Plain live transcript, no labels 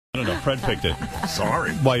don't know. Fred picked it.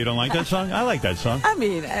 Sorry. Why, you don't like that song? I like that song. I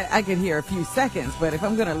mean, I could hear a few seconds, but if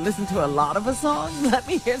I'm going to listen to a lot of a song, let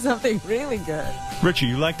me hear something really good. Richie,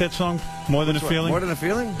 you like that song? More Than a Feeling? More Than a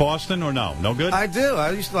Feeling? Boston or no? No good? I do.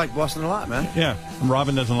 I used to like Boston a lot, man. Yeah.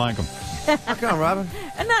 Robin doesn't like them. Come on, Robin.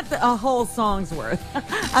 And not a whole song's worth.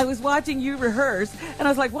 I was watching you rehearse, and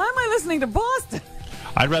I was like, why am I listening to Boston?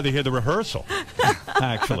 I'd rather hear the rehearsal,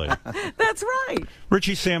 actually. That's right.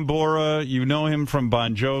 Richie Sambora, you know him from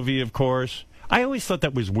Bon Jovi, of course. I always thought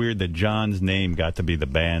that was weird that John's name got to be the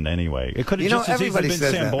band anyway. It could have just as easily been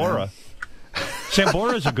Sambora.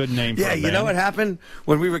 Sambora's a good name for a band. Yeah, you know what happened?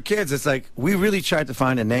 When we were kids, it's like we really tried to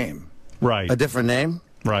find a name. Right. A different name.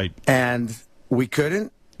 Right. And we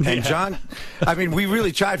couldn't. And John, I mean, we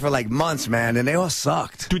really tried for like months, man, and they all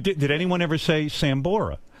sucked. Did anyone ever say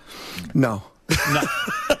Sambora? No. No.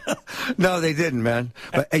 No, they didn't, man.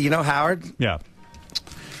 But you know, Howard. Yeah.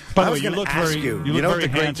 By the way, you look very. You know what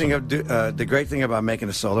the great thing about making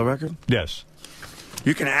a solo record? Yes.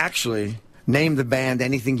 You can actually name the band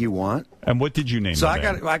anything you want. And what did you name? So the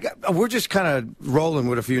band? we're just kind of rolling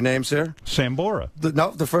with a few names here. Sambora.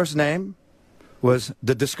 The first name was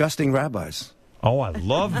the Disgusting Rabbis. Oh, I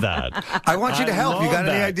love that. I want you to help. You got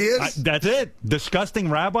any ideas? That's it. Disgusting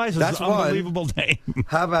Rabbis is an unbelievable name.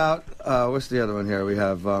 How about, what's the other one here? We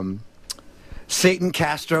have Satan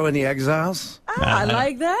Castro and the Exiles. I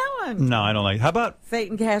like that one. No, I don't like it. How about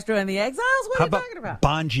Satan Castro and the Exiles? What are you talking about?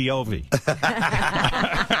 Bon Jovi.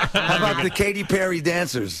 How about the Katy Perry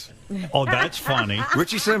Dancers? Oh, that's funny.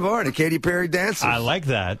 Richie Sambora, the Katy Perry Dancers. I like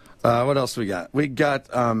that. What else we got? We got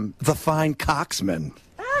the Fine Coxmen.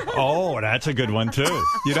 Oh, that's a good one, too.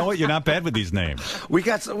 You know what? You're not bad with these names. We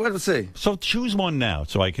got, let's see. So choose one now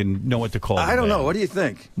so I can know what to call it. I don't know. What do you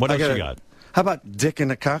think? What else you got? How about Dick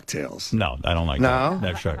and the Cocktails? No, I don't like that.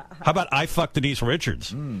 No? Sure. How about I Fucked Denise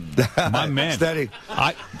Richards? My man. Steady.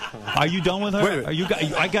 Are you done with her? Wait a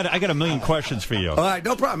minute. I got a million questions for you. All right,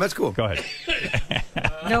 no problem. That's cool. Go ahead.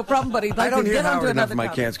 No problem, but he'd like I don't to hear get onto Howard enough another of my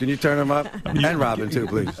topic. cans. Can you turn them up? And Robin, too,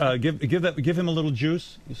 please. Give him a little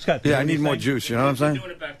juice. Scott, yeah, I need more juice. You know what I'm saying? They're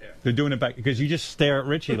doing it back there. They're doing it back because you just stare at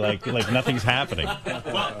Richie like nothing's happening.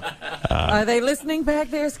 Are they listening back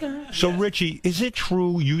there, Scott? So, Richie, is it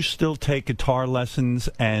true you still take guitar lessons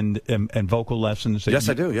and vocal lessons? Yes,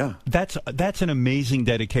 I do, yeah. That's an amazing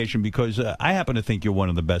dedication because I happen to think you're one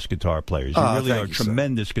of the best guitar players. You really are a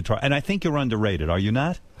tremendous guitar. And I think you're underrated. Are you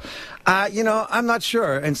not? You know, I'm not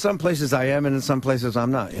sure. In some places I am, and in some places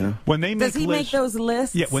I'm not, you know. When they Does he make those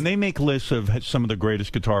lists? Yeah, when they make lists of some of the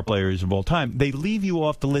greatest guitar players of all time, they leave you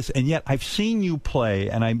off the list, and yet I've seen you play,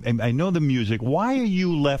 and I know the music. Why are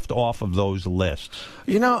you left off of those lists?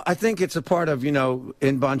 You know, I think it's a part of, you know,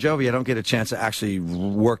 in Bon Jovi, I don't get a chance to actually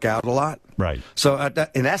work out a lot. Right. So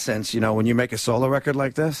in essence, you know, when you make a solo record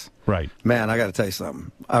like this, right, man, I got to tell you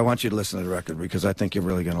something. I want you to listen to the record because I think you're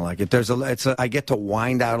really going to like it. I get to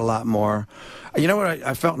wind out a lot more. You know what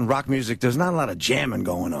I felt in rock music? There's not a lot of jamming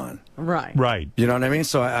going on. Right. Right. You know what I mean?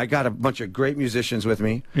 So I got a bunch of great musicians with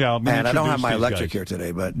me. Yeah, and I don't have my electric here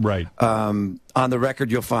today, but right. On the record,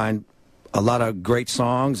 you'll find a lot of great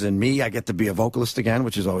songs, and me, I get to be a vocalist again,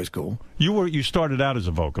 which is always cool. You started out as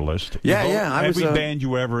a vocalist. Yeah. Every band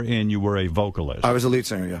you were ever in, you were a vocalist. I was a lead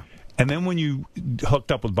singer, yeah. And then when you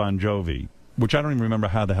hooked up with Bon Jovi, which I don't even remember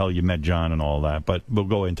how the hell you met John and all that, but we'll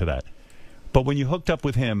go into that. But when you hooked up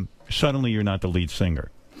with him, suddenly you're not the lead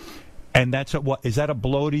singer. And is that a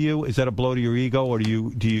blow to you? Is that a blow to your ego, or do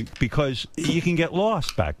you because you can get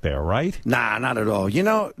lost back there, right? Nah, not at all. You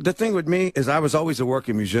know, the thing with me is I was always a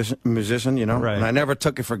working musician, you know, right. And I never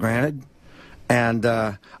took it for granted. And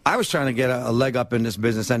I was trying to get a leg up in this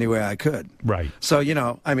business any way I could. Right. So, you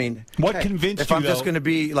know, I mean, what convinced you, if I'm just going to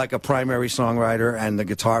be like a primary songwriter and the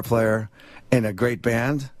guitar player in a great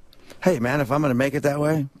band, hey, man, if I'm going to make it that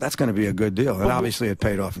way, that's going to be a good deal. And obviously it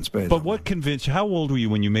paid off in spades. But what convinced you? How old were you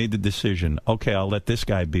when you made the decision, okay, I'll let this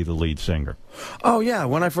guy be the lead singer? Oh, yeah.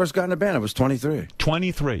 When I first got in the band, I was 23.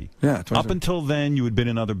 23? Yeah, 23. Up until then, you had been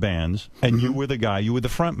in other bands, and you were the guy, you were the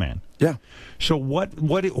front man. Yeah. So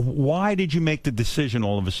why did you make the decision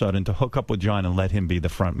all of a sudden to hook up with John and let him be the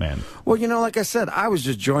front man? Well, you know, like I said, I was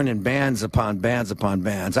just joining bands upon bands upon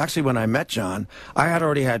bands. Actually, when I met John, I had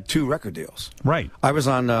already had 2 record deals. Right. I was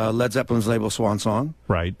on Led Zeppelin's label Swan Song.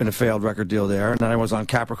 Right. In a failed record deal there. And then I was on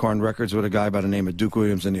Capricorn Records with a guy by the name of Duke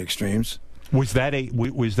Williams and the Extremes. Was that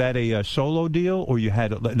a solo deal, or you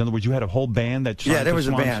had, in other words, you had a whole band that? Yeah, there was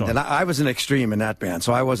a band, song? and I was an extreme in that band,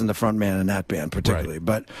 so I wasn't the front man in that band particularly. Right.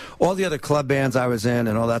 But all the other club bands I was in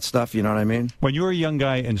and all that stuff, you know what I mean? When you were a young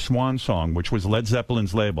guy in Swan Song, which was Led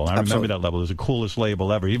Zeppelin's label, I remember that label. It was the coolest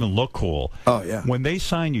label ever. Even looked cool. Oh yeah. When they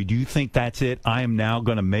sign you, do you think that's it? I am now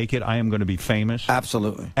going to make it. I am going to be famous.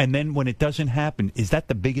 Absolutely. And then when it doesn't happen, is that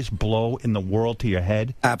the biggest blow in the world to your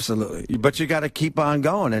head? Absolutely. But you got to keep on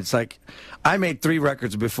going. It's like I made 3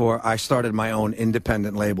 records before I started my own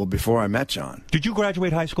independent label before I met John. Did you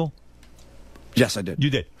graduate high school? Yes, I did. You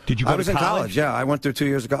did. Did you go I was to in college? Yeah, I went through 2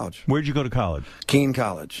 years of college. Where'd you go to college? Keene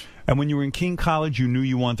College. And when you were in Keene College, you knew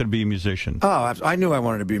you wanted to be a musician. Oh, I knew I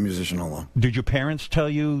wanted to be a musician all along. Did your parents tell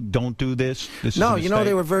you, don't do this? This No, is a you know, mistake?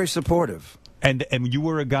 they were very supportive. And you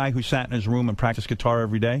were a guy who sat in his room and practiced guitar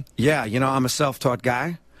every day? Yeah, you know, I'm a self-taught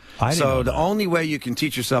guy. I didn't know So the that. only way you can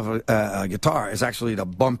teach yourself a guitar is actually to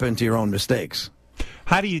bump into your own mistakes.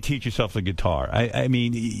 How do you teach yourself the guitar? I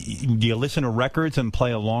mean, do you listen to records and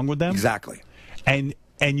play along with them? Exactly. And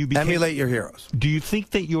you became, Emulate your heroes. Do you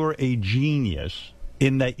think that you're a genius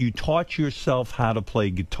in that you taught yourself how to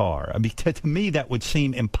play guitar? I mean, to me, that would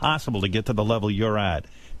seem impossible to get to the level you're at,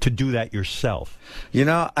 to do that yourself. You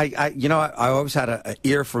know, I always had an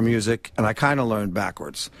ear for music, and I kind of learned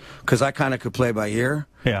backwards because I kind of could play by ear.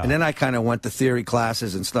 Yeah. And then I kind of went to theory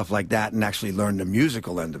classes and stuff like that and actually learned the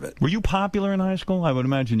musical end of it. Were you popular in high school? I would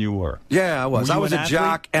imagine you were. Yeah, I was. Were I you was an a athlete?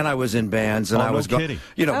 jock, and I was in bands, and Oh, I no was kidding.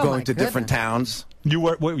 Oh, going my to different goodness. towns.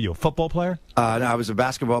 What were you, a football player? No, I was a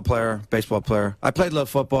basketball player, baseball player. I played a little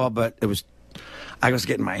football, but I was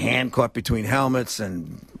getting my hand caught between helmets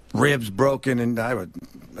and ribs broken, and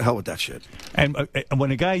hell with that shit. And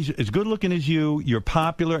when a guy's as good looking as you, you're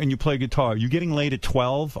popular, and you play guitar, you getting laid at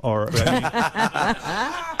 12? Or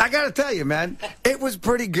I got to tell you, man, it was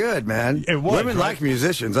pretty good, man. It was, Women right? like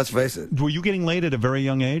musicians, let's face it. were you getting laid at a very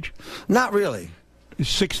young age? Not really.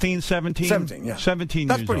 16, 17? 17, yeah. 17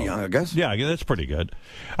 That's years pretty old. young, I guess. Yeah, that's pretty good.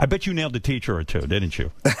 I bet you nailed a teacher or two, didn't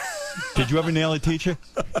you? Did you ever nail a teacher?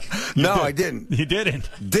 No, did. I didn't. You didn't?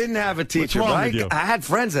 Didn't have a teacher. wrong but with you? I had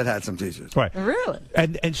friends that had some teachers. Right. Really?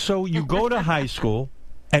 And so you go to high school,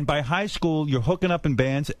 and by high school, you're hooking up in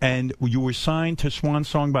bands, and you were signed to Swan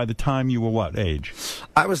Song by the time you were what age?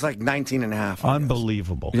 I was like 19 and a half. I guess.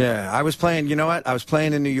 Unbelievable. Yeah, I was playing, you know what? I was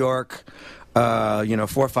playing in New York, 4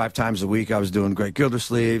 or 5 times a week. I was doing Great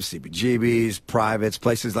Gildersleeves, CBGBs, privates,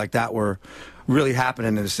 places like that were really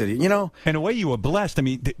happening in the city, you know? In a way, you were blessed. I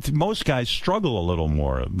mean, most guys struggle a little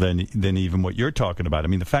more than even what you're talking about. I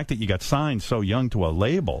mean, the fact that you got signed so young to a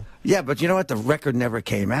label. Yeah, but you know what? The record never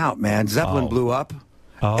came out, man. Zeppelin Oh. blew up.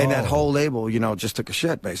 Oh. And that whole label, just took a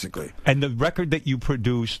shit, basically. And the record that you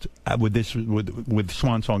produced with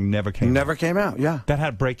Swan Song never came out. Never came out, yeah. That had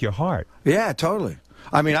to break your heart. Yeah, totally.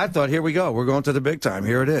 I mean, I thought, here we go. We're going to the big time.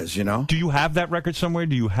 Here it is, Do you have that record somewhere?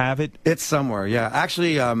 Do you have it? It's somewhere, yeah.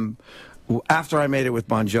 Actually, after I made it with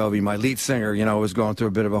Bon Jovi, my lead singer, was going through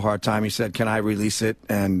a bit of a hard time. He said, can I release it?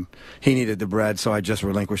 And he needed the bread, so I just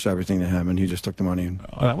relinquished everything to him, and he just took the money. And,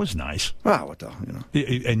 Oh, that was nice. what the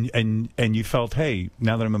hell, And you felt, hey,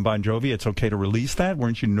 now that I'm in Bon Jovi, it's okay to release that?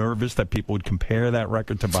 Weren't you nervous that people would compare that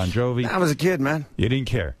record to Bon Jovi? I was a kid, man. You didn't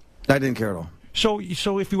care. I didn't care at all. So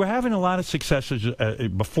if you were having a lot of successes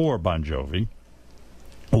before Bon Jovi,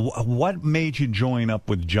 what made you join up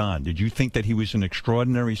with John? Did you think that he was an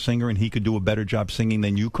extraordinary singer and he could do a better job singing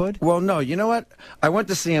than you could? Well, no. You know what? I went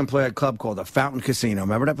to see him play at a club called the Fountain Casino.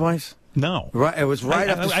 Remember that place? No. Right. It was right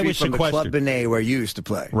up the I street was from the sequestered. Club Benet where you used to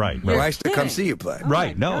play. Right. Where right. I used to come kidding. see you play.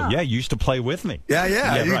 Right. my No. God. Yeah. You used to play with me.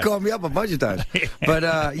 Yeah. You right. called me up a bunch of times. But,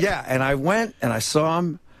 and I went and I saw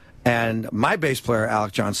him. And my bass player,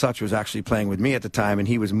 Alec John Such, was actually playing with me at the time, and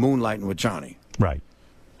he was moonlighting with Johnny. Right.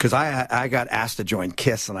 Because I got asked to join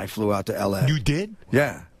KISS, and I flew out to L.A. You did?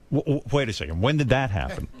 Yeah. Wait a second. When did that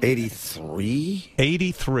happen? 83?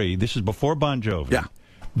 83. This is before Bon Jovi. Yeah.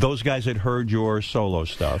 Those guys had heard your solo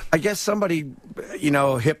stuff. I guess somebody,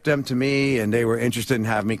 hipped them to me, and they were interested in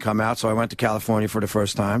having me come out, so I went to California for the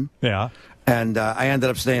first time. Yeah. And I ended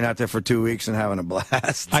up staying out there for 2 weeks and having a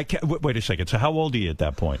blast. Wait a second. So how old are you at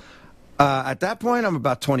that point? At that point, I'm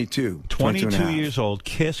about 22. 22 and a half. years old.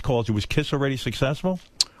 KISS calls you. Was KISS already successful?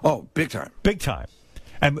 Oh, big time. Big time.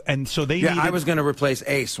 And so they Yeah, needed, I was going to replace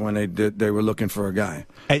Ace when they were looking for a guy.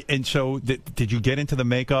 and so did you get into the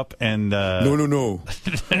makeup and No. No.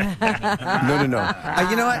 You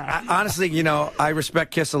know what? Honestly, I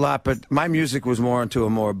respect Kiss a lot, but my music was more into a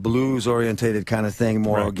more blues-orientated kind of thing,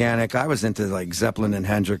 more organic. I was into like Zeppelin and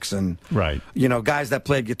Hendrix and guys that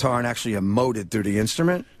played guitar and actually emoted through the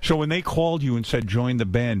instrument. So when they called you and said join the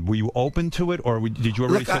band, were you open to it, or did you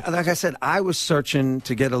already? Like I said, I was searching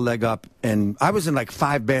to get a leg up, and I was in like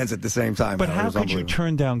 5 bands at the same time. But how could you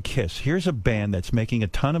turn down Kiss? Here's a band that's making a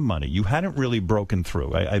ton of money. You hadn't really broken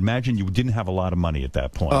through. I imagine you didn't have a lot of money at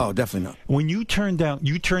that point. Oh, definitely not. When you turned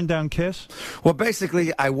down Kiss? Well,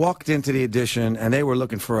 basically, I walked into the audition, and they were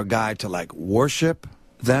looking for a guy to like worship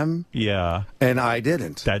them. Yeah. And I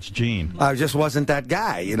didn't. That's Gene. I just wasn't that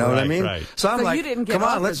guy, you know what I mean? Right. So I'm So like, you didn't get come on,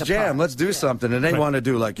 offered let's the jam, part. let's do something. And they want to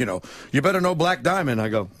do like, you better know Black Diamond. I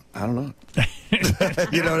go, I don't know.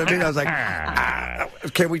 You know what I mean? I was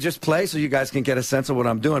like, can we just play so you guys can get a sense of what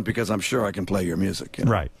I'm doing? Because I'm sure I can play your music.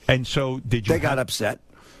 Right. And so did you... They got upset.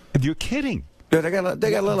 You're kidding. Yeah, they got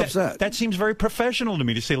a little upset. That seems very professional to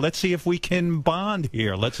me to say, let's see if we can bond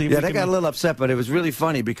here. Let's see if they got a little upset, but it was really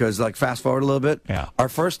funny because, like, fast forward a little bit. Yeah. Our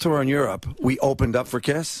first tour in Europe, we opened up for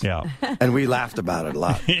Kiss. Yeah. And we laughed about it a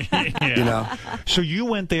lot. Yeah. So you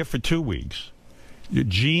went there for 2 weeks.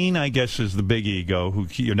 Gene, I guess, is the big ego. Who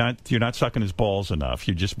you're not sucking his balls enough.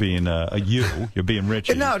 You're just being you're being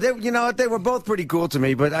Richie. No, they were both pretty cool to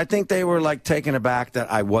me, but I think they were like taken aback that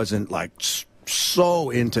I wasn't like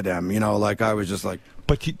so into them. Like I was just like.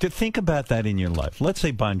 But to think about that in your life, let's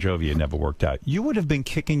say Bon Jovi had never worked out, you would have been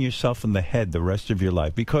kicking yourself in the head the rest of your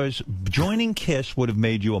life because joining Kiss would have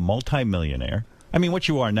made you a multimillionaire. I mean, what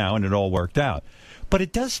you are now, and it all worked out. But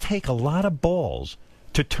it does take a lot of balls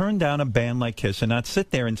to turn down a band like Kiss and not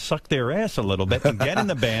sit there and suck their ass a little bit and get in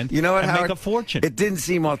the band and Howard, make a fortune. It didn't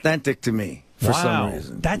seem authentic to me for some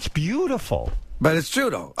reason. That's beautiful. But it's true,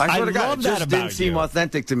 though. I swear to God, it just didn't seem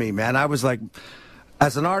authentic to me, man. I was like,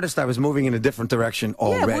 as an artist, I was moving in a different direction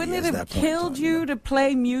already. Yeah, wouldn't it have killed you to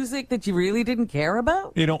play music that you really didn't care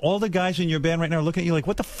about? All the guys in your band right now are looking at you like,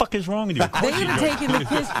 what the fuck is wrong with you? They would have taken the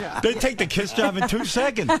Kiss job. They'd take the Kiss job in 2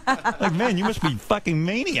 seconds. Like, man, you must be fucking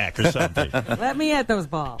maniac or something. Let me at those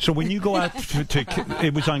balls. So when you go out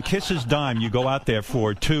it was on Kiss's dime, you go out there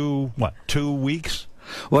for 2 weeks?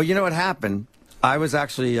 Well, you know what happened? I was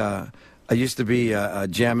actually, I used to be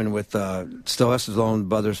jamming with Sylvester Stallone's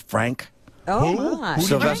brother, Frank. Oh, my.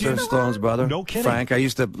 Sylvester Stallone's brother. No kidding. Frank. I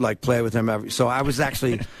used to like play with him so I was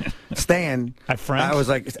actually staying at Frank's? I was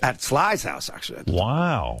like at Sly's house actually.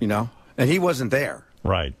 Wow. And he wasn't there.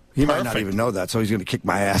 Right. He might not even know that, so he's going to kick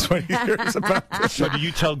my ass when he hears about it. So do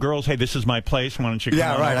you tell girls, hey, this is my place, why don't you come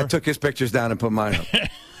on right. over? I took his pictures down and put mine up.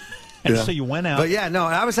 And so you went out. But yeah, no,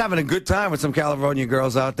 I was having a good time with some California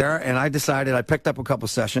girls out there, and I picked up a couple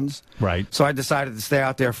sessions. Right. So I decided to stay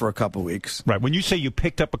out there for a couple weeks. Right. When you say you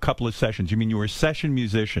picked up a couple of sessions, you mean you were a session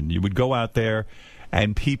musician. You would go out there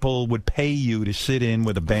and people would pay you to sit in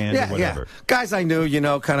with a band or whatever. Yeah. Guys I knew,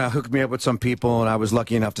 kind of hooked me up with some people, and I was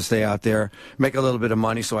lucky enough to stay out there, make a little bit of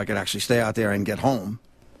money so I could actually stay out there and get home.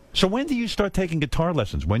 So when did you start taking guitar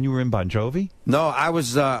lessons? When you were in Bon Jovi? No, I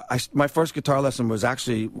was. My first guitar lesson was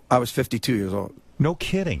actually I was 52 years old. No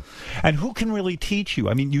kidding. And who can really teach you?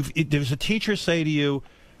 I mean, there's a teacher say to you,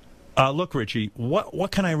 "Look, Richie,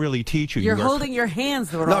 what can I really teach you? You're holding your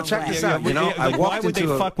hands the wrong way." No, check this out. Why would they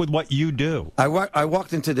fuck with what you do? I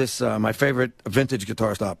walked into this my favorite vintage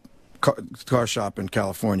guitar shop in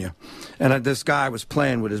California, and this guy was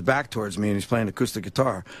playing with his back towards me, and he's playing acoustic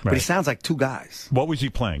guitar, but he sounds like 2 guys. What was he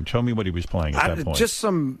playing? Tell me what he was playing at that point. Just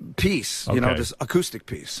some piece, just acoustic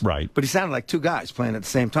piece. Right. But he sounded like 2 guys playing at the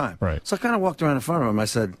same time. Right. So I kind of walked around in front of him. I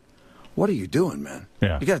said, "What are you doing, man?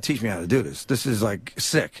 Yeah. You got to teach me how to do this. This is like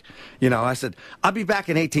sick." I said, "I'll be back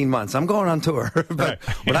in 18 months. I'm going on tour, but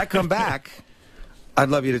when I come back, I'd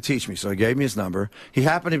love you to teach me." So he gave me his number. He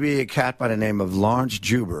happened to be a cat by the name of Lawrence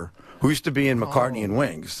Juber, who used to be in McCartney and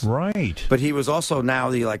Wings. Right. But he was also now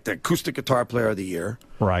the acoustic guitar player of the year.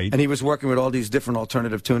 Right. And he was working with all these different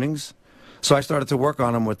alternative tunings. So I started to work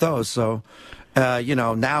on him with those. So,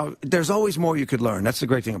 now there's always more you could learn. That's the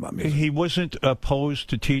great thing about music. He wasn't opposed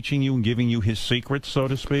to teaching you and giving you his secrets, so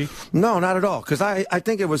to speak? No, not at all. Because I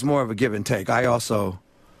think it was more of a give and take. I also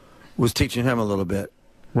was teaching him a little bit.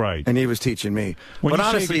 Right. And he was teaching me. When but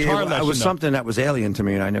honestly, it was though, something that was alien to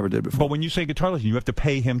me and I never did before. But when you say guitar lesson, you have to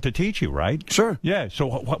pay him to teach you, right? Sure. Yeah. So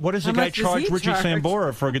what does the guy charge Richie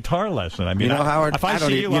Sambora for a guitar lesson? I mean, Howard, if I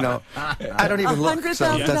see you, I don't even look.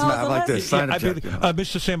 So it doesn't matter. I'm like this. Sign up check.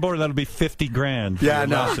 Mr. Sambora, that'll be $50,000 for yeah, your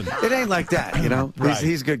no. lesson. It ain't like that, Right.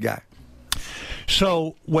 He's a good guy.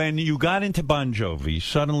 So when you got into Bon Jovi,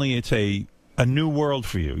 suddenly it's a a new world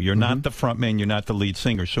for you. You're not the front man. You're not the lead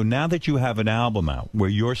singer. So now that you have an album out where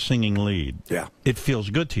you're singing lead, it feels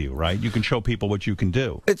good to you, right? You can show people what you can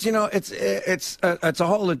do. It's it's a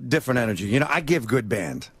whole different energy. I give good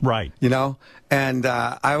band, right? And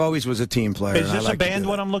I always was a team player. Is this a band?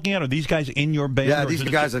 What I'm looking at? Are these guys in your band? Yeah, these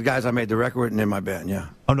guys are the guys I made the record with and in my band. Yeah.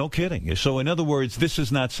 Oh, no kidding. So in other words, this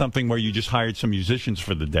is not something where you just hired some musicians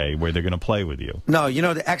for the day where they're going to play with you. No,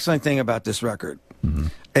 the excellent thing about this record,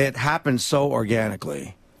 it happened so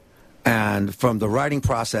organically, and from the writing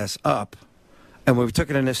process up, and when we took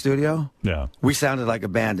it in the studio, we sounded like a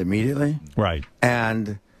band immediately. Right.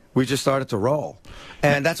 And we just started to roll.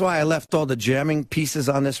 And that's why I left all the jamming pieces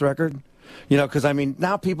on this record. Because,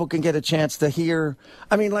 now people can get a chance to hear.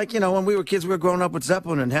 When we were kids, we were growing up with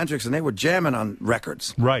Zeppelin and Hendrix, and they were jamming on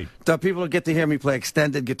records. Right. So people would get to hear me play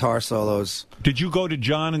extended guitar solos. Did you go to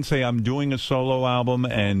John and say, I'm doing a solo album,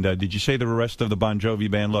 and did you say to the rest of the Bon Jovi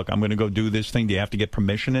band, look, I'm going to go do this thing? Do you have to get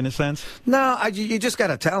permission in a sense? No, you just got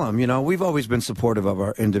to tell them. We've always been supportive of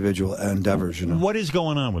our individual endeavors. What is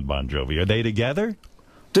going on with Bon Jovi? Are they together?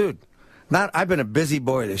 Dude. I've been a busy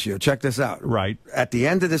boy this year. Check this out. Right. At the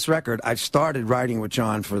end of this record, I've started writing with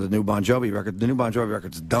John for the new Bon Jovi record. The new Bon Jovi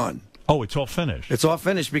record's done. Oh, it's all finished. It's all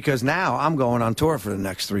finished because now I'm going on tour for the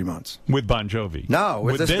next 3 months. With Bon Jovi? No,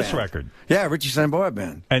 with this band. Record. Yeah, Richie Sambora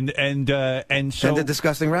band. And so and the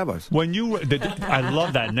Disgusting Rabbis. When you, I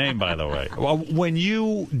love that name, by the way. When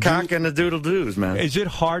you Cock and the Doodle Doos, man. Is it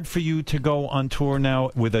hard for you to go on tour now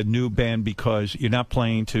with a new band because you're not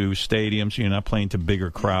playing to stadiums, you're not playing to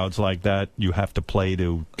bigger crowds like that? You have to play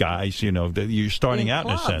to guys, you're starting out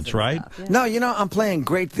in a sense, right? No, I'm playing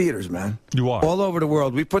great theaters, man. You are all over the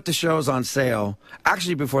world. We put the shows on sale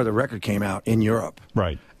actually before the record came out in Europe.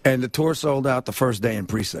 Right. And the tour sold out the first day in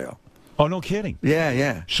pre-sale. Oh, no kidding.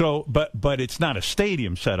 Yeah. So, but it's not a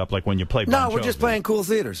stadium setup like when you play Bon Jovi. No, we're just playing cool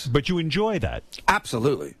theaters. But you enjoy that.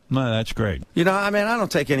 Absolutely. No, that's great. I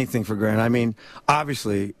don't take anything for granted.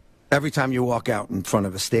 Obviously, every time you walk out in front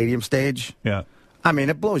of a stadium stage,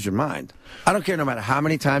 it blows your mind. I don't care no matter how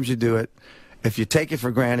many times you do it. If you take it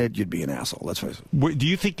for granted, you'd be an asshole. Let's face it. Do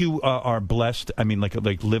you think you are blessed?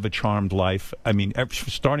 Like live a charmed life?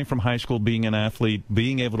 Starting from high school, being an athlete,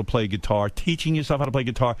 being able to play guitar, teaching yourself how to play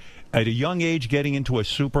guitar at a young age, getting into a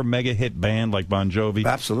super mega hit band like Bon Jovi.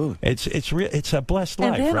 Absolutely. It's a blessed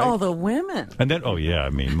life, and then right? all the women. And then,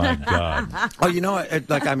 my God.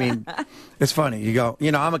 It's funny. You go,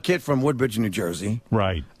 I'm a kid from Woodbridge, New Jersey.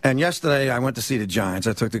 Right. And yesterday I went to see the Giants.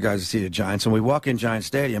 I took the guys to see the Giants, and we walk in Giant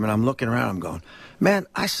Stadium, and I'm looking around. I'm going, man,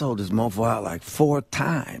 I sold this mofo out like 4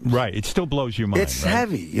 times. Right. It still blows your mind. It's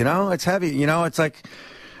heavy. It's heavy.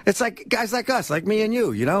 It's like guys like us, like me and you.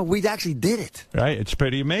 We actually did it. Right. It's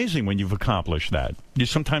pretty amazing when you've accomplished that. You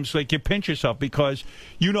sometimes you pinch yourself because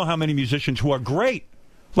you know how many musicians who are great,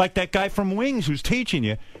 like that guy from Wings who's teaching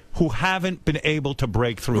you, who haven't been able to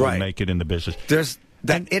break through and make it in the business. There's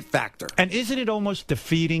that it factor. And isn't it almost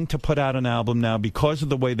defeating to put out an album now because of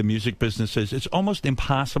the way the music business is? It's almost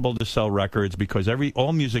impossible to sell records because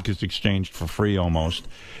all music is exchanged for free almost.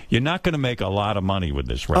 You're not going to make a lot of money with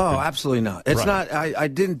this record. Oh, absolutely not. It's not. I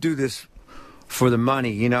didn't do this for the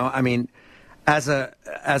money. As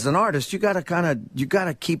an artist, you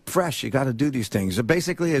gotta keep fresh. You gotta do these things. So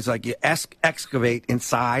basically, it's like you excavate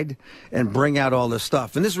inside and bring out all this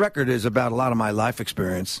stuff. And this record is about a lot of my life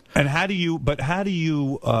experience. And how do you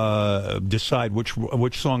decide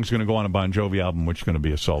which song's going to go on a Bon Jovi album, which is going to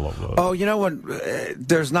be a solo? Oh, you know what?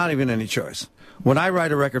 There's not even any choice. When I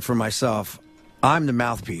write a record for myself, I'm the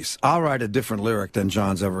mouthpiece. I'll write a different lyric than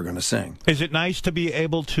John's ever going to sing. Is it nice to be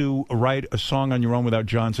able to write a song on your own without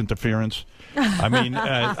John's interference?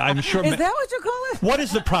 I'm sure. Is that what you call it? What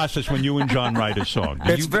is the process when you and John write a song?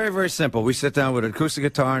 It's very, very simple. We sit down with an acoustic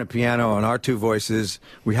guitar and a piano and our 2 voices.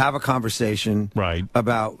 We have a conversation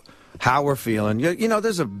about how we're feeling.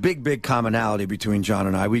 There's a big commonality between John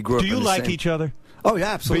and I. We grew up. Do you like each other? Oh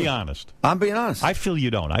yeah, absolutely. Be honest. I'm being honest. I feel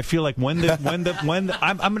you don't. I feel like when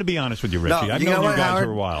I'm going to be honest with you, Richie. No, I've known you guys Howard,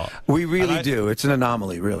 for a while. We really do. It's an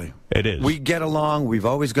anomaly, really. It is. We get along. We've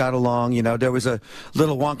always got along. There was a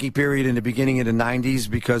little wonky period in the beginning of the 90s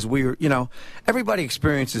because we were, everybody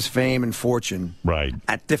experiences fame and fortune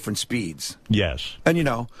at different speeds. Yes. And,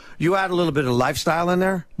 you add a little bit of lifestyle in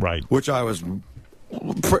there. Right. Which I was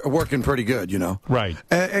working pretty good, Right.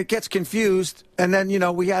 It gets confused, and then,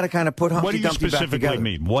 we had to kind of put Humpty Dumpty back together. What do you specifically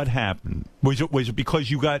mean? What happened? Was it because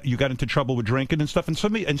you got into trouble with drinking and stuff? And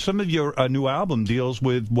some of your new album deals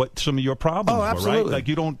with what some of your problems were, right? Like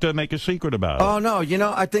you don't make a secret about it. Oh,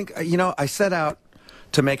 no. I think, I set out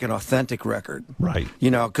to make an authentic record. Right.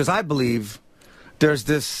 Because I believe there's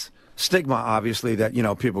this stigma, obviously, that,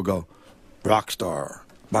 people go, rock star,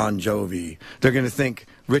 Bon Jovi. They're going to think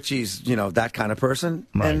Richie's, you know, that kind of person.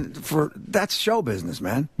 Right. And that's show business,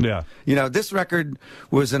 man. Yeah. You know, this record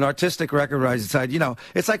was an artistic record where I decided, you know,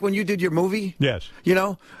 it's like when you did your movie. Yes. You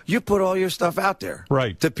know, you put all your stuff out there.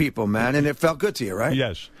 Right. To people, man, and it felt good to you, right?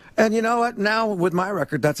 Yes. And you know what? Now, with my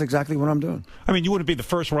record, that's exactly what I'm doing. I mean, you wouldn't be the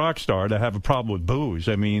first rock star to have a problem with booze.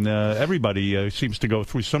 I mean, everybody seems to go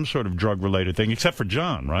through some sort of drug-related thing, except for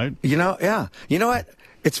John, right? You know, yeah. You know what?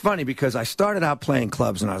 It's funny because I started out playing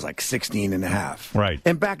clubs when I was like 16 and a half. Right.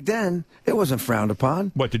 And back then, it wasn't frowned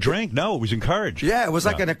upon. What, to drink? No, it was encouraged. Yeah, it was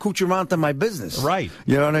like an accoutrement to my business. Right.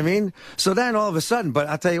 You know what I mean? So then all of a sudden, but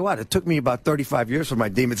I'll tell you what, it took me about 35 years for my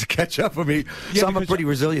demons to catch up with me. Yeah, so I'm a pretty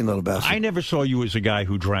resilient little bastard. I never saw you as a guy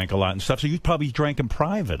who drank a lot and stuff, so you probably drank in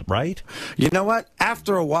private, right? You know what?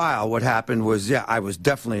 After a while, what happened was, yeah, I was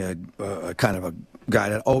definitely a kind of a guy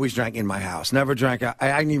that always drank in my house. Never drank.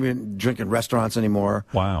 I didn't even drink in restaurants anymore.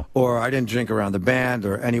 Wow. Or I didn't drink around the band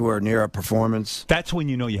or anywhere near a performance. That's when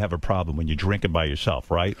you know you have a problem, when you drink it by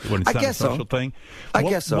yourself, right? When it's I not guess a social so. thing. I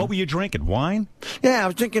guess so. What were you drinking? Wine? Yeah, I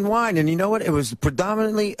was drinking wine, and you know what? It was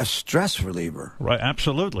predominantly a stress reliever. Right,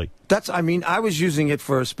 absolutely. I mean, I was using it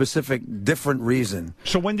for a specific, different reason.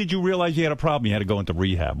 So when did you realize you had a problem? You had to go into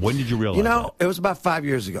rehab. When did you realize You know, that? it was about 5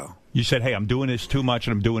 years ago. You said, hey, I'm doing this too much,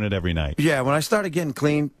 and I'm doing it every night. Yeah, when I started getting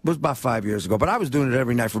clean, it was about 5 years ago. But I was doing it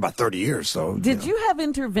every night for about 30 years. So Did you have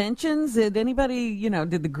interventions? Did anybody, you know,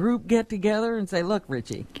 did the group get together and say, look,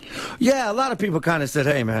 Richie? Yeah, a lot of people kind of said,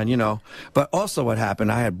 hey, man, you know. But also what happened,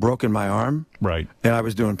 I had broken my arm. Right. And I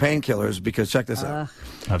was doing painkillers because, check this out.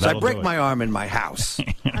 So I break my arm in my house.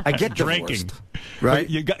 I get divorced. Drinking. Right?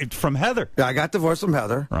 You got it from Heather. I got divorced from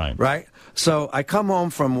Heather. Right. Right? So I come home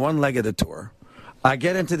from one leg of the tour. I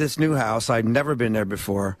get into this new house. I'd never been there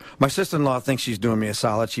before. My sister-in-law thinks she's doing me a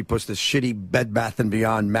solid. She puts this shitty Bed Bath &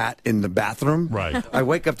 Beyond mat in the bathroom. Right. I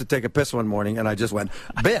wake up to take a piss one morning, and I just went,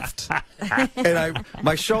 biffed. And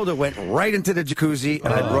my shoulder went right into the jacuzzi,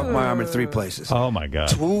 and I broke my arm in 3 places. Oh, my God.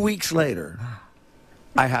 2 weeks later,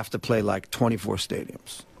 I have to play like 24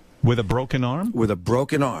 stadiums. With a broken arm? With a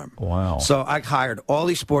broken arm. Wow. So I hired all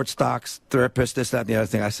these sports docs, therapists, this, that, and the other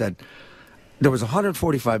thing. I said, there was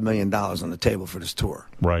 $145 million on the table for this tour.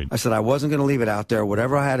 Right. I said I wasn't going to leave it out there.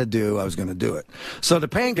 Whatever I had to do, I was going to do it. So the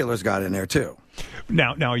painkillers got in there, too.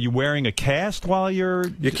 Now, are you wearing a cast while you're...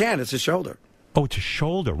 You can. It's a shoulder. Oh, it's a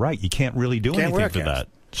shoulder, right. You can't really do Can't wear anything a for cast.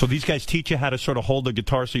 that. So these guys teach you how to sort of hold the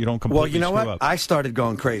guitar so you don't completely Well, you know screw what? up. I started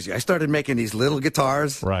going crazy. I started making these little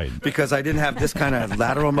guitars. Right. Because I didn't have this kind of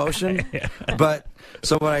lateral motion. But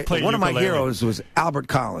so one of my heroes was Albert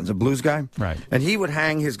Collins, a blues guy. Right. And he would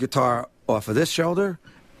hang his guitar off of this shoulder,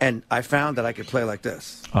 and I found that I could play like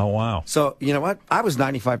this. Oh, wow. So, you know what? I was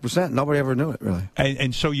 95%. Nobody ever knew it, really.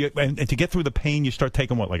 And so and to get through the pain, you start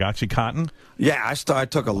taking what, like Oxycontin? Yeah, I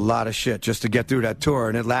took a lot of shit just to get through that tour,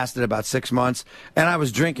 and it lasted about 6 months. And I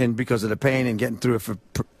was drinking because of the pain and getting through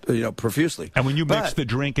it profusely. And when you mix the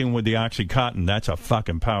drinking with the Oxycontin, that's a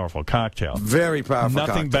fucking powerful cocktail. Very powerful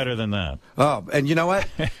Nothing cocktail. better than that. Oh, and you know what?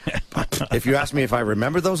 If you ask me if I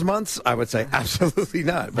remember those months, I would say absolutely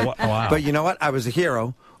not. Wow. But you know what? I was a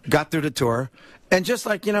hero, got through the tour, and just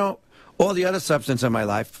like, you know, all the other substance in my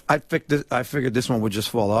life, I figured this one would just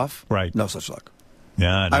fall off. Right. No such luck.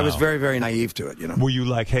 Yeah, no. I was very, very naive to it, you know. Were you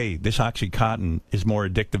like, hey, this Oxycontin is more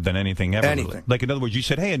addictive than anything ever? Anything. Like, in other words, you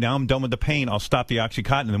said, hey, now I'm done with the pain. I'll stop the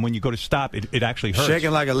Oxycontin. And then when you go to stop, it actually hurts.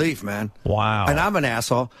 Shaking like a leaf, man. Wow. And I'm an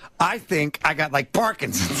asshole. I think I got like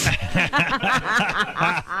Parkinson's. It's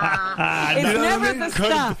never the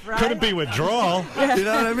stuff, right? Could it be withdrawal? You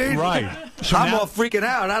know what I mean? Right. So I'm now, all freaking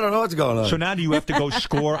out. I don't know what's going on. So now do you have to go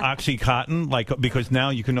score Oxycontin? Like, because now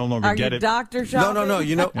you can no longer get Are you it? doctor shopping? No.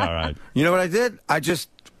 You know, All right. You know what I did? I just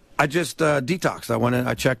detoxed. I went in,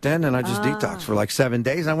 I checked in, and I just detoxed for like 7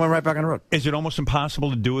 days. And I went right back on the road. Is it almost impossible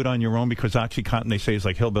to do it on your own? Because Oxycontin, they say, is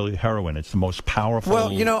like hillbilly heroin. It's the most powerful.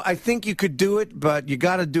 Well, you know, I think you could do it, but you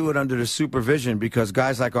got to do it under the supervision because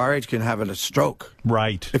guys like our age can have a stroke.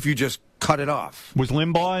 Right. If you just cut it off. Was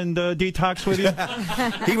Limbaugh in the detox with you?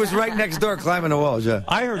 He was right next door climbing the walls, yeah.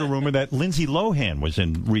 I heard a rumor that Lindsay Lohan was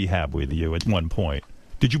in rehab with you at one point.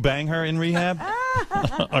 Did you bang her in rehab?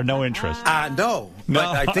 Or no interest? No. But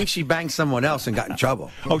I think she banged someone else and got in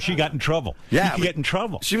trouble. Oh, she got in trouble. Yeah. You could get in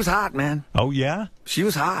trouble. She was hot, man. Oh, yeah? She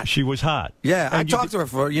was hot. She was hot. Yeah, I talked to her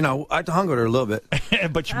for, you know, I hung with her a little bit.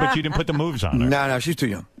 but you didn't put the moves on her. No, she's too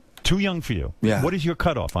young. Too young for you? Yeah. What is your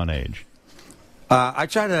cutoff on age? I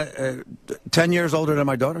try to, 10 years older than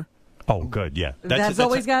my daughter. Oh, good, yeah. That's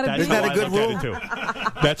always gotta be. Isn't that a good rule?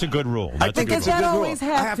 That's a good rule. I think it's a good rule.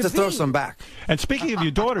 I have to throw some back. And speaking of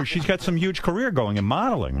your daughter, she's got some huge career going in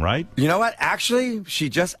modeling, right? You know what? Actually, she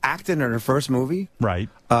just acted in her first movie. Right.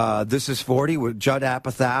 This is 40 with Judd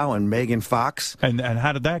Apatow and Megan Fox. And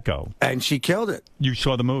how did that go? And she killed it. You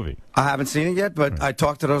saw the movie? I haven't seen it yet, but I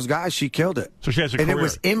talked to those guys. She killed it. So she has a career. And it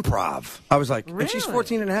was improv. I was like, Really? and she's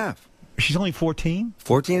 14 and a half. She's only 14?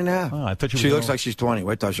 14 and a half. Oh, I thought she looks like she's 20.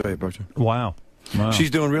 Wait till I show you a picture. Wow.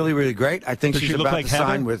 She's doing really, really great. I think Does she's she look about like to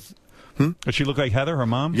sign with... Does she look like Heather, her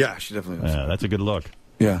mom? Yeah, she definitely does. Yeah, that's a good look.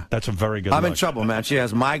 Yeah. That's a very good look. I'm in trouble, man. She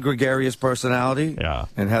has my gregarious personality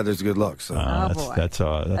and Heather's good looks. So. boy. That's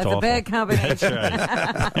a bad combination.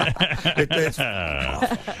 That's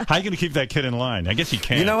right. How are you going to keep that kid in line? I guess you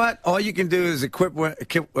can't. You know what? All you can do is equip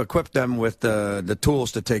them with the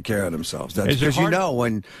tools to take care of themselves. Because you know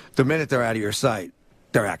when the minute they're out of your sight,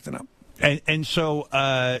 they're acting up. And so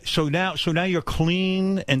now you're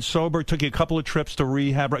clean and sober. It took you a couple of trips to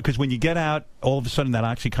rehab, right? Because when you get out, all of a sudden that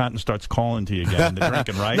OxyContin starts calling to you again. The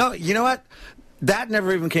drinking, right? No, you know what? That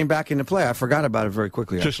never even came back into play. I forgot about it very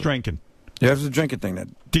quickly. Just drinking. Yeah, it was a drinking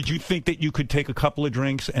thing. Did you think that you could take a couple of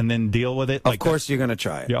drinks and then deal with it? Of course, you're going to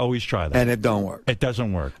try it. You always try that, and it don't work. It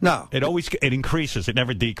doesn't work. No, it increases. It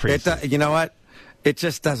never decreases. You know what? It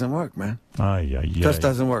just doesn't work, man. Just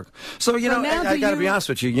doesn't work. So you know, I got to be honest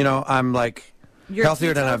with you. You know, I'm like.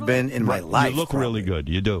 Healthier than I've been in my life. You look really good.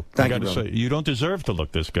 You do. Thank you, say, you don't deserve to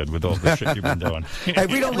look this good with all the shit you've been doing. Hey,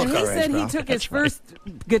 we don't look When he said he took his first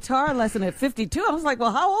guitar lesson at 52, I was like,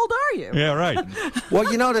 well, how old are you? Yeah, right.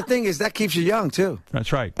 Well, you know, the thing is, that keeps you young, too.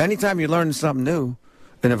 That's right. Anytime you're learning something new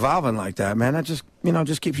and evolving like that, man, that just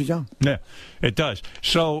keeps you young. Yeah, it does.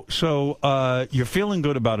 So you're feeling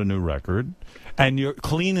good about a new record. And you're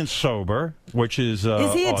clean and sober, which is he a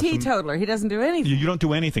awesome. teetotaler? He doesn't do anything. You don't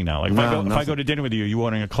do anything now. Like if I go to dinner with you, are you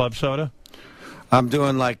ordering a club soda? I'm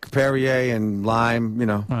doing like Perrier and lime,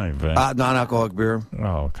 non-alcoholic beer.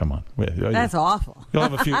 Oh, come on. That's awful. You'll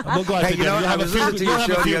have a few. We'll go out to dinner. I was listening to your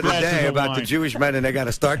show the other day about the Jewish men and they got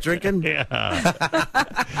to start drinking. Yeah.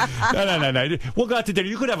 No. We'll go out to dinner.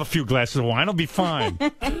 You could have a few glasses of wine. It'll be fine.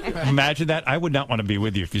 Imagine that. I would not want to be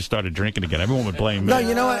with you if you started drinking again. Everyone would blame me. No,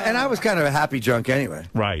 you know what? And I was kind of a happy drunk anyway.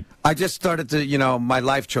 Right. I just started to, my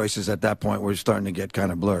life choices at that point were starting to get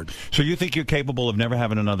kind of blurred. So you think you're capable of never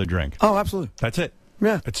having another drink? Oh, absolutely. That's it.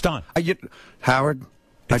 Yeah. It's done. Howard,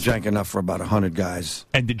 I drank enough for about 100 guys.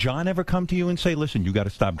 And did John ever come to you and say, listen, you got to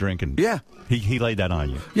stop drinking? Yeah. He laid that on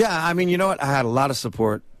you? Yeah, I mean, you know what? I had a lot of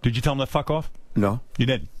support. Did you tell him to fuck off? No. You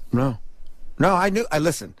didn't? No, I knew.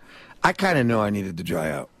 Listen, I kind of knew I needed to dry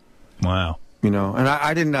out. Wow. And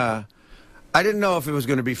I didn't know if it was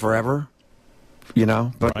going to be forever,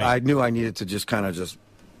 but right. I knew I needed to just kind of just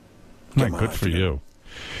get my good for you.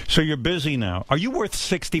 So you're busy now. Are you worth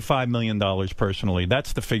 $65 million personally?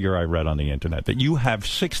 That's the figure I read on the internet, that you have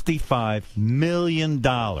 $65 million.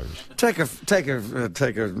 Take a,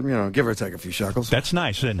 give or take a few shekels. That's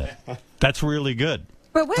nice, isn't it? That's really good.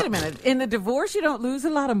 But wait a minute. In the divorce, you don't lose a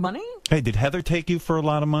lot of money? Hey, did Heather take you for a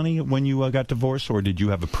lot of money when you got divorced, or did you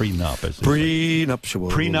have a prenup?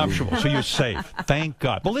 Prenuptial. Prenuptial. So you're safe. Thank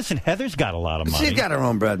God. Well, listen, Heather's got a lot of money. She's got her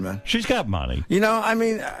own bread, man. She's got money.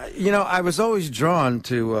 I was always drawn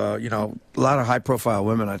to, a lot of high-profile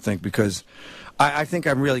women, I think, because I think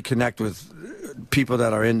I really connect with people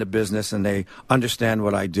that are in the business and they understand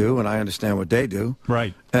what I do and I understand what they do.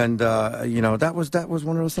 Right. And that was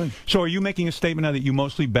one of those things. So are you making a statement now that you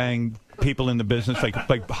mostly bang people in the business,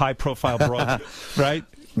 like high profile broads, right?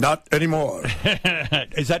 Not anymore.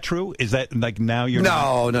 Is that true? Is that like now you're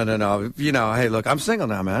No. Hey, look, I'm single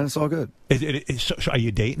now, man. It's all good. So are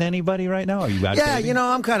you dating anybody right now? Are you out dating?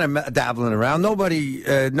 I'm kind of dabbling around. Nobody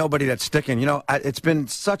that's sticking. It's been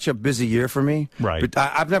such a busy year for me. Right. But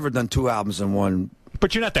I've never done 2 albums in one.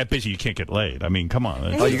 But you're not that busy you can't get laid. I mean, come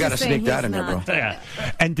on. You got to sneak that in there, bro. Yeah.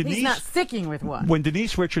 And Denise, he's not sticking with one. When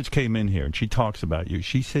Denise Richards came in here and she talks about you,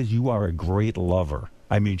 she says you are a great lover.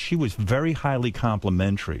 I mean, she was very highly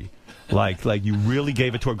complimentary. Like you really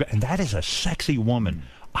gave it to her. And that is a sexy woman.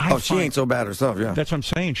 She ain't so bad herself, yeah. That's what I'm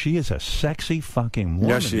saying. She is a sexy fucking woman.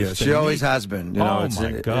 Yes, she is. She always has been. My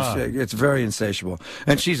God. It's very insatiable.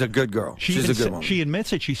 And she's a good girl. She's a good woman. She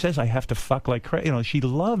admits it. She says, I have to fuck like crazy. She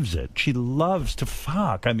loves it. She loves to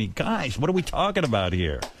fuck. I mean, guys, what are we talking about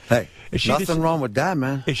here? Hey, nothing wrong with that,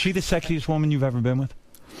 man. Is she the sexiest woman you've ever been with?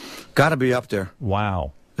 Got to be up there.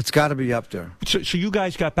 Wow. It's got to be up there. So you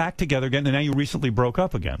guys got back together again, and now you recently broke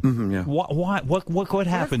up again. Mm-hmm, yeah. What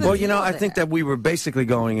happened? Well, I think that we were basically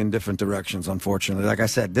going in different directions, unfortunately. Like I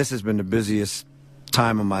said, this has been the busiest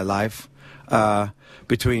time of my life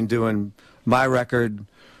between doing my record,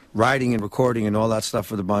 writing and recording and all that stuff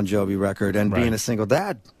for the Bon Jovi record, and being a single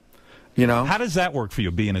dad. You know? How does that work for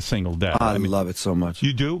you, being a single dad? I love it so much.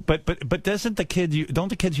 You do? But doesn't the kid, don't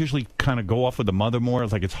the kids usually kind of go off with the mother more?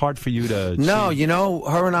 It's like it's hard for you to No, see. you know,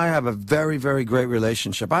 her and I have a very, very great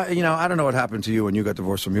relationship. I don't know what happened to you when you got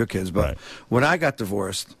divorced from your kids, but Right. when I got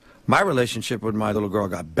divorced, my relationship with my little girl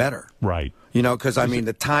got better. Right. You know, because, I mean,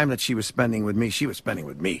 the time that she was spending with me, she was spending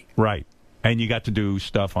with me. Right. And you got to do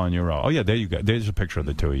stuff on your own. Oh, yeah, there you go. There's a picture of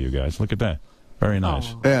the two of you guys. Look at that. Very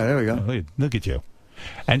nice. Oh. Yeah, there we go. Look at you.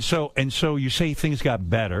 And so you say things got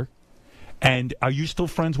better. And are you still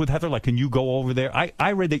friends with Heather? Like, can you go over there?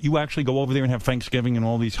 I read that you actually go over there and have Thanksgiving and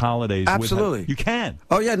all these holidays. Absolutely. With Heather. You can.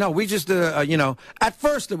 Oh, yeah, no, we just, you know, at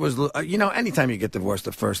first it was, you know, anytime you get divorced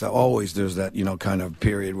at first, always there's that, you know, kind of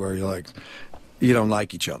period where you're like, you don't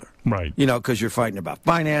like each other. Right. You know, because you're fighting about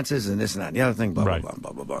finances and this and that and the other thing, blah, Right. blah,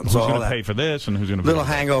 blah, blah, blah, blah. Who's So going all to that pay for this and who's going to little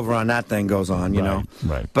hangover on that thing goes on, you know.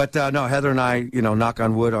 Right. But, no, Heather and I, you know, knock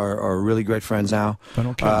on wood, are really great friends now.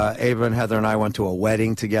 Okay. Ava and Heather and I went to a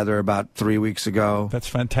wedding together about 3 weeks ago. That's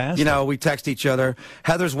fantastic. You know, we text each other.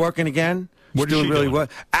 Heather's working again. What She's is doing she really doing? well.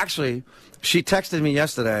 Actually, she texted me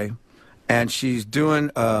yesterday, and she's doing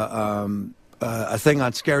a thing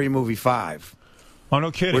on Scary Movie 5. Oh, no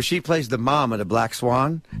kidding. Where she plays the mom of the Black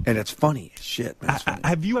Swan, and it's funny as shit, man. It's funny.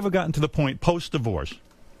 Have you ever gotten to the point, post-divorce,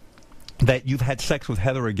 that you've had sex with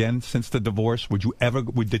Heather again since the divorce? Would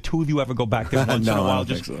the two of you ever go back there once No, in a I while?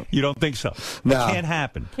 don't think so. You don't think so? No. It can't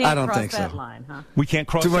happen. Can't I don't cross think that so. line, huh? We can't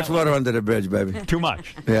cross Too much that water under the bridge, baby. line. Too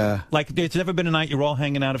much. Yeah. Like, there's never been a night you're all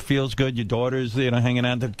hanging out, it feels good, your daughter's, you know, hanging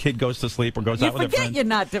out, the kid goes to sleep or goes You out with her forget friends. you're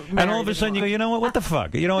not married And all of a sudden you go, you know what the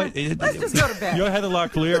fuck? You know what? Let's just go to bed. You're Heather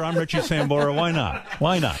Locklear, I'm Richie Sambora. Why not?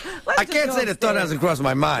 Why not? Let's I just can't go say the thought upstairs. hasn't crossed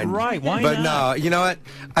my mind. Right, why but not? no, you know what?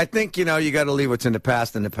 I think, you know, you got to leave what's in the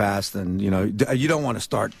past, and, you know, you don't want to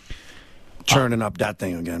start churning up that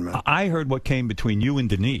thing again, man. I heard what came between you and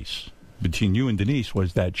Denise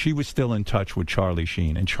was that she was still in touch with Charlie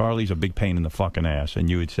Sheen, and Charlie's a big pain in the fucking ass, and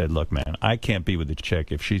you had said, look, man, I can't be with the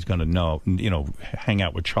chick if she's going to know, you know, hang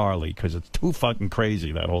out with Charlie, because it's too fucking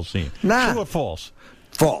crazy, that whole scene. Nah. True or false?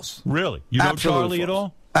 False. Really? You know Absolutely Charlie at false.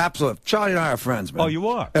 all? Absolutely. Charlie and I are friends, man. Oh, you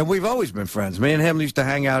are? And we've always been friends. Me and him used to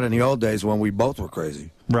hang out in the old days when we both were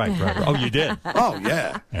crazy. Right. Oh, you did? Oh,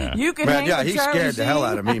 yeah. Yeah. You can Man, hang yeah, with he Charlie scared the hell Sheen.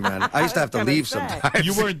 out of me, man. I used to have to I was gonna leave say.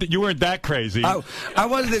 sometimes. You weren't that crazy. I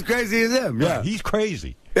wasn't as crazy as him, yeah. He's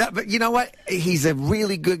crazy. Yeah, but you know what? He's a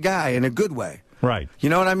really good guy in a good way. Right. You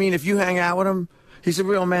know what I mean? If you hang out with him, he's a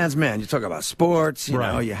real man's man. You talk about sports, you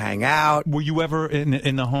know, you hang out. Were you ever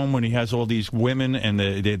in the home when he has all these women and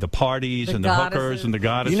the parties The and the hookers goddesses. and the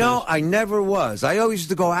goddesses? You know, I never was. I always used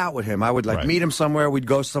to go out with him. I would Right. meet him somewhere. We'd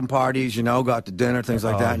go to some parties, you know, go out to dinner, things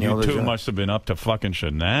like that. And, you know, two there's, must have been up to fucking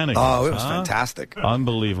shenanigans. Oh, it was huh? fantastic.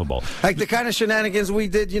 Unbelievable. Like the kind of shenanigans we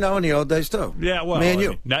did, you know, in the old days, too. Yeah, well, Me and I you.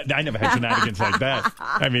 mean, I never had shenanigans like that.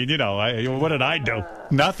 I mean, you know, what did I do?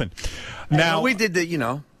 Nothing. Now we did the, you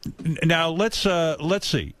know. Now let's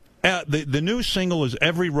see. The new single is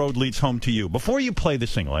 "Every Road Leads Home to You." Before you play the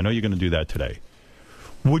single, I know you're going to do that today.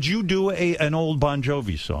 Would you do an old Bon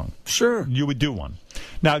Jovi song? Sure. You would do one.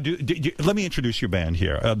 Now, let me introduce your band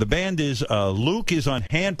here. The band is Luke is on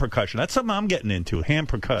hand percussion. That's something I'm getting into, hand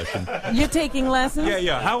percussion. You're taking lessons?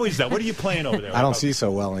 Yeah. How is that? What are you playing over there? I don't see so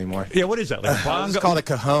well anymore. Yeah, what is that? Like a bongo? It's called a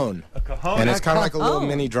cajon. A cajon? And it's kind of like a little cajon.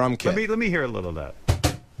 mini drum kit. Let me hear a little of that.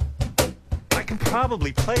 I can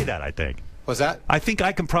probably play that, I think. What's that? I think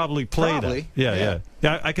I can probably play Probably. that.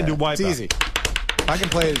 Yeah. I can do Wipeout. It's easy. I can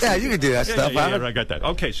play it. Yeah, you can do that stuff. Yeah, I got that.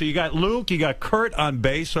 Okay, so you got Luke, you got Kurt on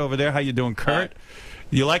bass over there. How you doing, Kurt?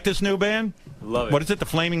 You like this new band? Love it. What is it, the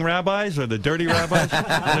Flaming Rabbis or the Dirty Rabbis?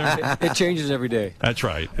 It changes every day. That's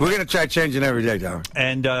right. We're going to try changing every day, Darren.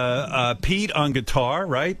 And Pete on guitar,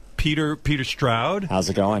 right? Peter Stroud. How's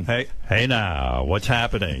it going? Hey now, what's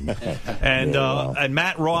happening? And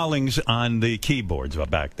Matt Rawlings on the keyboards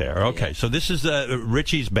back there. Okay, so this is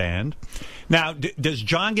Richie's band. Now, does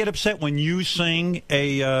John get upset when you sing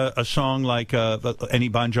a song like any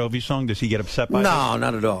Bon Jovi song? Does he get upset by No,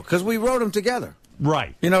 not at all. Because we wrote them together.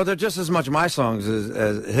 Right. You know, they're just as much my songs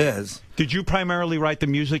as his. Did you primarily write the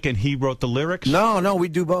music and he wrote the lyrics? No, we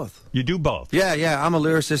do both. You do both? Yeah. I'm a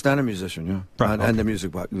lyricist and a musician, yeah. Right, And the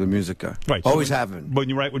music guy. Right. Always so have been. When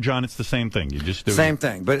you write with John, it's the same thing. You just do Same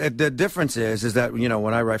thing. But the difference is that, you know,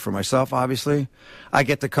 when I write for myself, obviously, I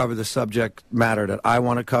get to cover the subject matter that I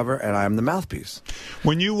want to cover, and I'm the mouthpiece.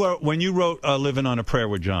 When you wrote "Living on a Prayer"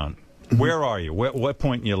 with John, where are you? What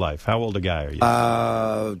point in your life? How old a guy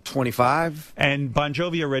are you? 25. And Bon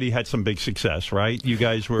Jovi already had some big success, right? You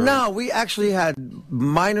guys were... No, we actually had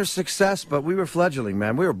minor success, but we were fledgling,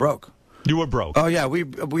 man. We were broke. You were broke. Oh yeah, we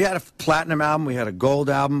had a platinum album, we had a gold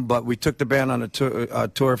album, but we took the band on a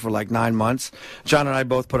tour for like 9 months. John and I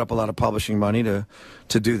both put up a lot of publishing money to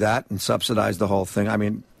do that and subsidize the whole thing. I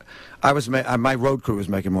mean, my road crew was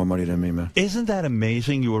making more money than me, man. Isn't that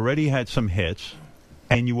amazing? You already had some hits,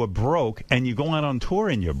 and you were broke, and you go out on tour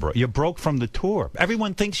and you're broke. You're broke from the tour.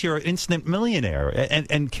 Everyone thinks you're an instant millionaire,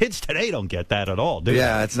 and kids today don't get that at all, do they?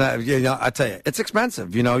 Yeah, it's not. You know, I tell you, it's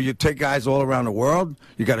expensive. You know, you take guys all around the world.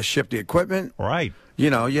 You got to ship the equipment. Right. You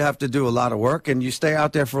know, you have to do a lot of work, and you stay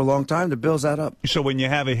out there for a long time. The bills add up. So when you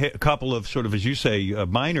have a couple of sort of, as you say,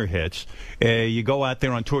 minor hits, you go out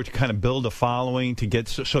there on tour to kind of build a following to get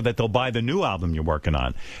so that they'll buy the new album you're working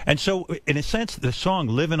on. And so, in a sense, the song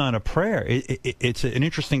 "Living on a Prayer" it's an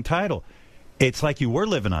interesting title. It's like you were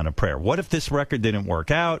living on a prayer. What if this record didn't work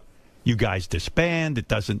out? You guys disband. It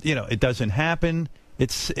doesn't. You know, it doesn't happen.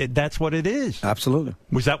 That's what it is. Absolutely.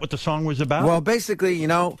 Was that what the song was about? Well, basically, you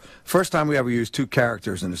know, first time we ever used two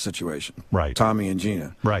characters in a situation. Right. Tommy and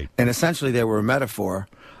Gina. Right. And essentially they were a metaphor.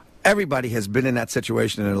 Everybody has been in that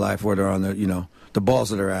situation in their life where they're on the, you know, the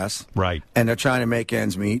balls of their ass. Right. And they're trying to make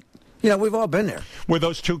ends meet. You know, we've all been there. Were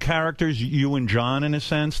those two characters you and John, in a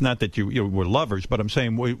sense? Not that you were lovers, but I'm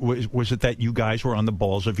saying, was it that you guys were on the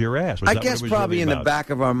balls of your ass? I guess probably really in the back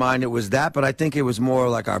of our mind it was that, but I think it was more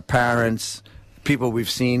like our parents, people we've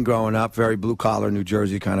seen growing up, very blue-collar New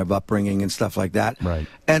Jersey kind of upbringing and stuff like that. Right.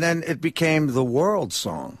 And then it became the world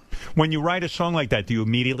song. When you write a song like that, do you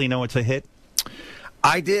immediately know it's a hit?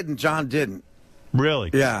 I did, and John didn't. Really?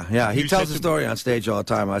 Yeah. He tells the story on stage all the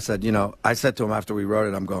time. I said to him after we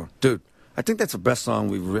wrote it, I'm going, dude, I think that's the best song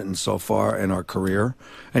we've written so far in our career.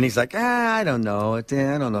 And he's like, I don't know. I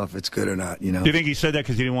don't know if it's good or not, you know. Do you think he said that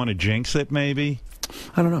because he didn't want to jinx it, maybe?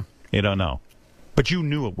 I don't know. You don't know. But you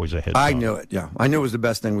knew it was a hit song. I knew it, yeah. I knew it was the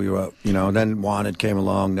best thing we wrote. You know, then Wanted came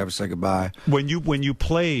along, Never Say Goodbye. When you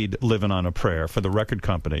played Living on a Prayer for the record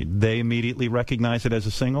company, they immediately recognized it as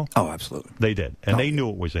a single? Oh, absolutely. They did. And they knew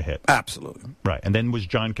it was a hit. Absolutely. Right. And then was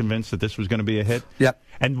John convinced that this was going to be a hit? Yep.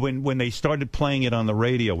 And when they started playing it on the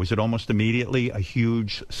radio, was it almost immediately a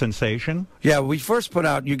huge sensation? Yeah, we first put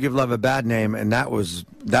out You Give Love a Bad Name, and that went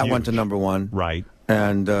to #1. Right.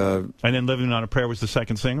 And then Living on a Prayer was the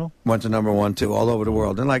second single? Went to #1 too, all over the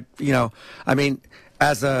world. And like, you know, I mean,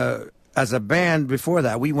 as a band before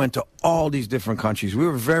that, we went to all these different countries. We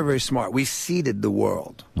were very, very smart. We seeded the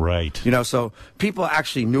world. Right. You know, so people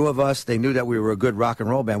actually knew of us. They knew that we were a good rock and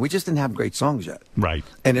roll band. We just didn't have great songs yet. Right.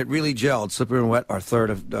 And it really gelled. Slippery and Wet, our third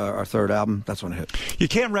album, that's when it hit. You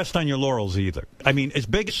can't rest on your laurels either. I mean, as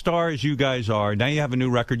big a star as you guys are, now you have a new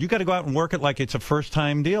record. You got to go out and work it like it's a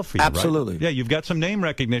first-time deal for you. Absolutely. Right? Yeah, you've got some name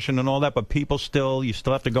recognition and all that, but you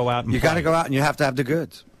still have to go out and You got to go out and you have to have the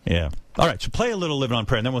goods. Yeah. All right, so play a little Living on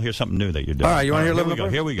Prayer, and then we'll hear something new that you're doing. All right, you want to hear Living on Prayer?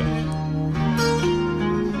 Here we go.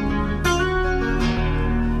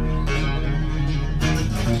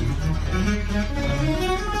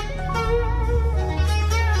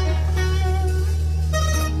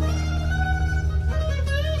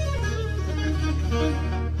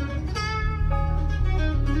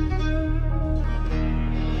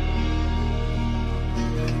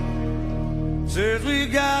 Says we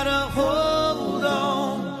gotta hold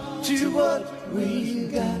on to what we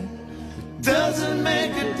got. It doesn't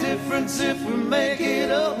make a difference if we make it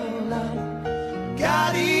or not.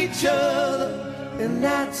 Got each other, and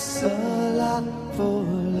that's a lot for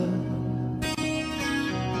love.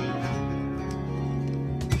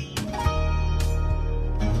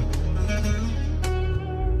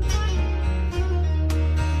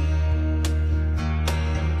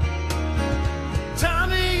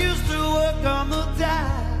 On the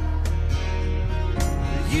dial,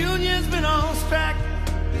 the union's been on strike.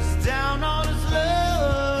 He's down on his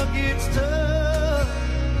luck, it's tough.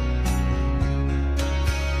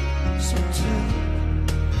 So tough.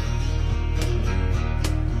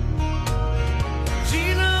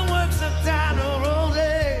 Gina works a diner all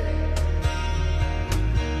day,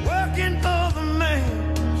 working for the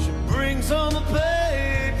man. She brings home the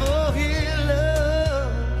pay for his love.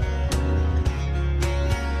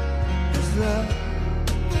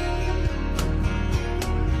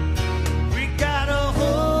 We gotta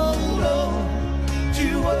hold on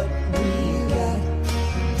to what we got.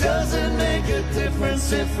 Doesn't make a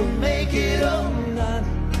difference if we make it or not.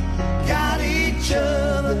 Got each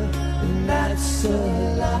other, and that's a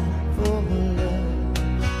lot for love.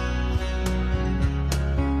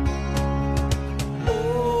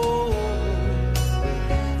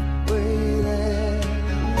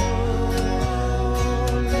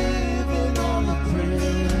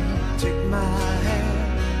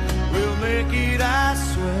 I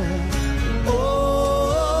swear,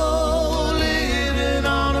 oh, living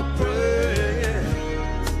on a prayer.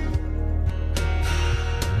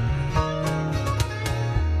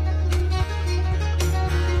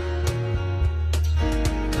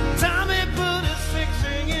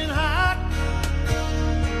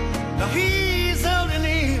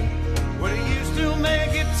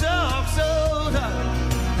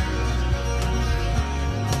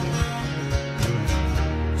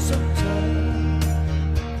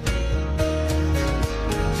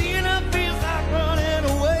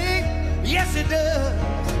 does.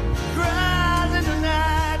 Cries in the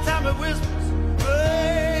night time, it whispers,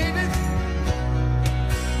 baby,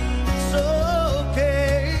 it's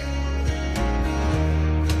okay.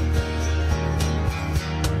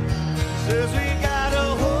 Says we gotta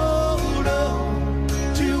hold on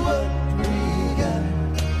to what we got.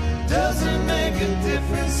 Doesn't make a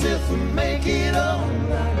difference if we make it all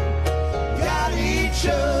right. Got each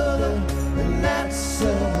other, and that's a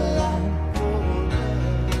lot.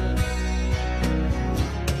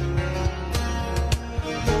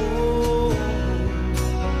 Oh,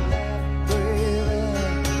 baby,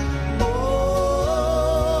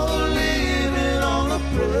 oh, living on a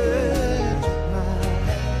prayer tonight.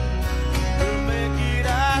 We'll make it, I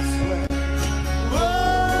swear.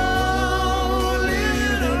 Oh,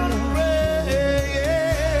 living on a prayer,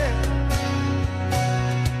 yeah.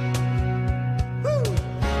 Woo.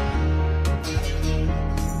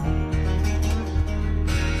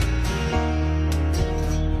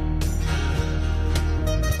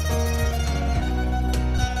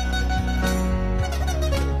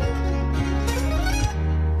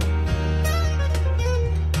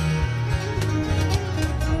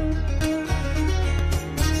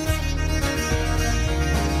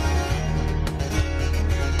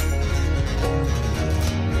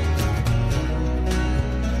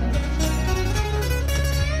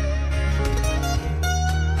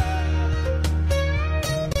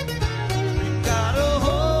 Gotta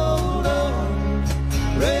hold on,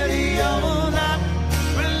 ready or not,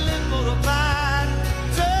 willing for the fight,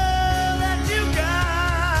 till that you got.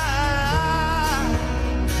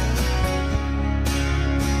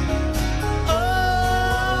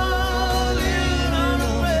 Oh, living on a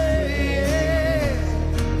prayer.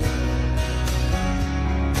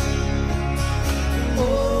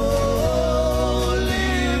 Oh,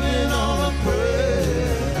 living on a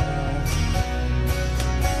prayer.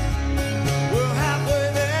 We're halfway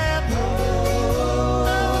there. Oh,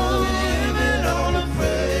 living on a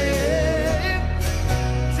prayer.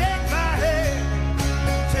 Take my hand,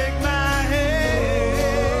 take my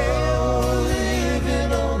hand. Oh,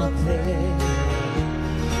 living on a prayer.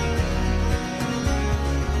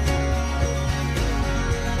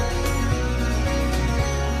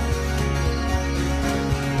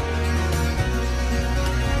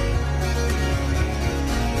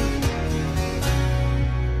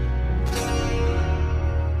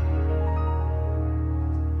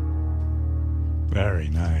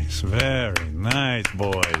 Very nice,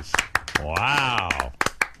 boys. Wow.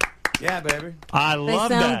 Yeah, baby. I They love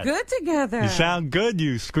sound that. good together. You sound good,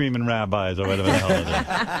 you screaming rabbis, or whatever the hell it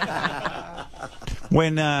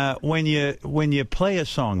is. When you play a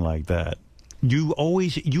song like that, you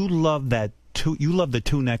love that you love the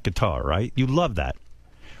two-neck guitar, right? You love that.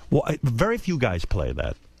 Well, very few guys play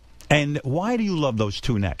that. And why do you love those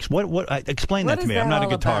two necks? Explain What that to is me. that I'm not a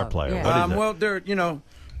all guitar about? player. Yeah. What is it? Well, they're,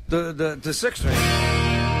 the six string.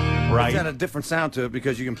 Right. It's got a different sound to it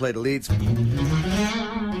because you can play the leads.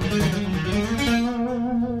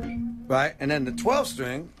 Right? And then the 12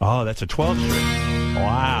 string. Oh, that's a 12 string.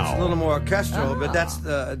 Wow. It's a little more orchestral, but that's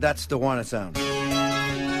the one it sounds.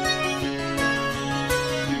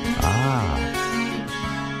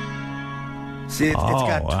 See, it's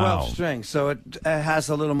got 12 strings, so it has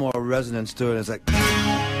a little more resonance to it. It's like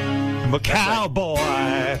I'm a cowboy.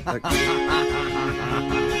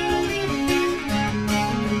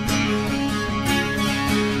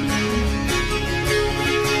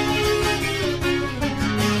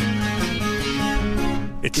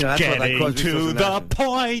 It's that's what, like, getting Crosby, to Stills, the Nash.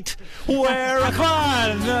 point where I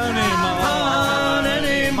can't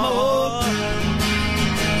anymore.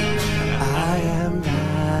 I am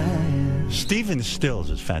dying. Stephen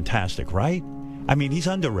Stills is fantastic, right? I mean, he's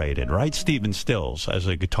underrated, right? Stephen Stills as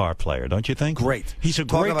a guitar player, don't you think? Great. He's a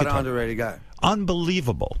Talk great about guitar. an underrated guy.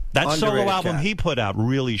 Unbelievable. That solo Underrated album cat. he put out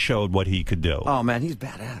really showed what he could do. Oh man, he's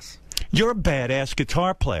badass. You're a badass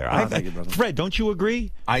guitar player. Thank you, brother. Fred, don't you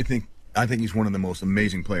agree? I think he's one of the most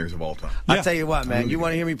amazing players of all time. Yeah. I tell you what, man. You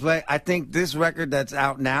want to hear me play? I think this record that's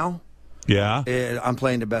out now, Yeah. I'm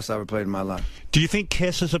playing the best I've ever played in my life. Do you think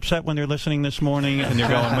Kiss is upset when they're listening this morning and they're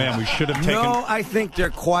going, man, we should have taken... No, I think they're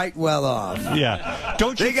quite well off. Yeah.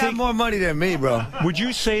 Don't you They got think... more money than me, bro. Would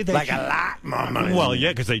you say that... Like a lot more money. Well,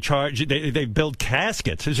 yeah, because they charge... They build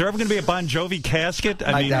caskets. Is there ever going to be a Bon Jovi casket?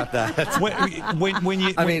 I doubt that. When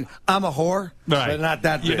you... I mean, I'm a whore, Right. but not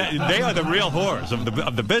that big. They are the real whores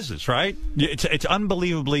of the business, right? It's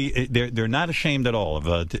unbelievably... They're not ashamed at all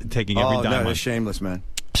of taking every dime. No, on- they're shameless, man.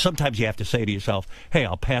 sometimes you have to say to yourself, hey,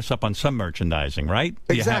 I'll pass up on some merchandising, right?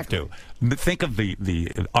 Exactly. You have to. Think of the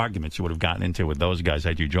arguments you would have gotten into with those guys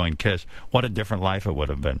had you joined KISS. What a different life it would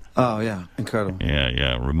have been. Oh, yeah. Incredible.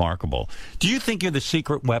 Yeah, remarkable. Do you think you're the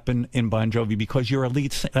secret weapon in Bon Jovi? Because you're a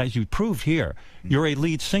lead, as you proved here, you're a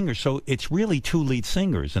lead singer, so it's really two lead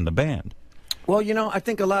singers in the band. Well, you know, I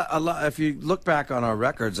think a lot. If you look back on our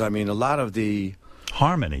records, I mean, a lot of the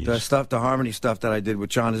harmonies, the harmony stuff that I did with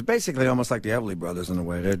John is basically almost like the Everly Brothers in a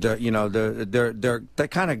way. They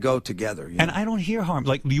kind of go together. You know? And I don't hear harm.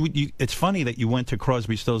 Like it's funny that you went to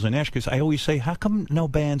Crosby, Stills and Nash, because I always say, how come no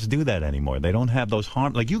bands do that anymore? They don't have those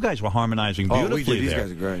like you guys were harmonizing beautifully. We did. These there.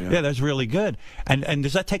 guys are great. Yeah, that's really good. And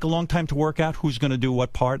does that take a long time to work out? Who's going to do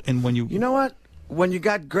what part? And when you know what? When you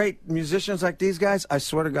got great musicians like these guys, I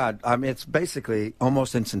swear to God, I mean, it's basically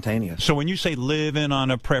almost instantaneous. So when you say "Living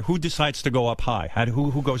on a Prayer," who decides to go up high?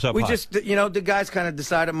 Who goes up high? We just, you know, the guys kind of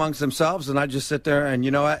decide amongst themselves, and I just sit there, and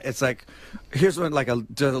you know what? It's like, here's what, like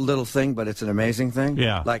just a little thing, but it's an amazing thing.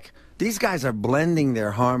 Yeah. Like, these guys are blending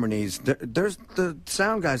their harmonies. There's the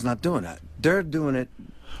sound guy's not doing that. They're doing it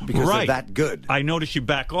because they're that good. I noticed you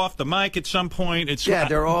back off the mic at some point.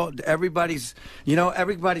 Everybody's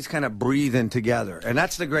kind of breathing together, and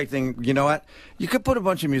that's the great thing. You know what? You could put a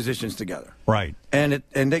bunch of musicians together, right? And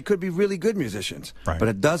they could be really good musicians, right? But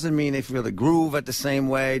it doesn't mean they feel the groove at the same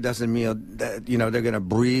way. Doesn't mean that, you know, they're going to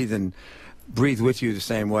breathe with you the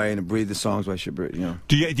same way and breathe the songs the way you should breathe. You know.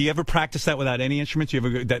 Do you ever practice that without any instruments? You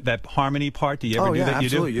ever that harmony part? Do you ever do that?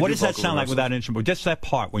 Absolutely. You do. What does that sound like without instrument? Just that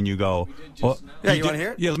part when you go. You want to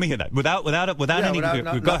hear it? Yeah, let me hear that. Without any.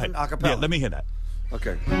 Go ahead. Yeah, let me hear that.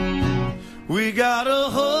 Okay. We gotta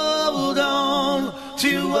hold on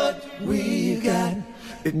to what we got.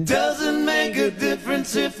 It doesn't make a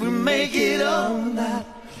difference if we make it or not.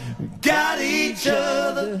 Got each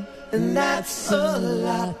other, and that's a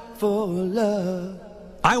lot for love.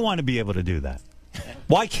 I want to be able to do that.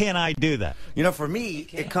 Why can't I do that? You know, for me,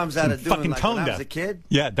 it comes out of doing fucking like tone when I deaf. was a kid.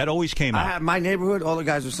 Yeah, that always came out. My neighborhood, all the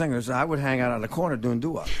guys were singers. I would hang out on the corner doing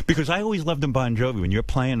doo-wop. Because I always loved in Bon Jovi when you're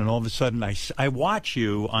playing, and all of a sudden I watch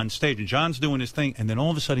you on stage, and John's doing his thing, and then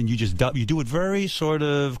all of a sudden you do it very sort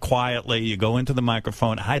of quietly. You go into the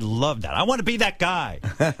microphone. I love that. I want to be that guy.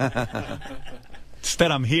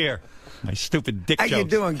 Instead, I'm here. My stupid dick jokes. You're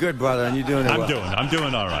doing good, brother, and you're doing it well. I'm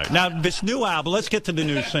doing all right. Now, this new album, let's get to the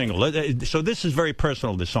new single. So this is very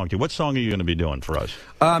personal, this song to you. What song are you going to be doing for us?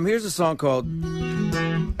 Here's a song called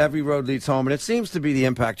Every Road Leads Home, and it seems to be the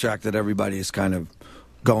impact track that everybody is kind of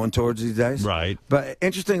going towards these days. Right. But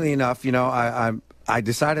interestingly enough, you know, I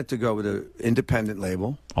decided to go with an independent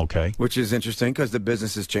label. Okay. Which is interesting because the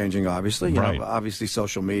business is changing, obviously. You right. know, obviously,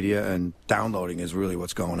 social media and downloading is really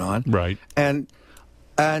what's going on. Right. And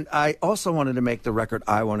I also wanted to make the record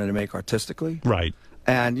I wanted to make artistically. Right.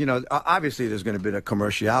 And, you know, obviously there's going to be a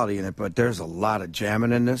commerciality in it, but there's a lot of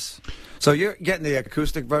jamming in this. So you're getting the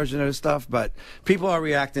acoustic version of this stuff, but people are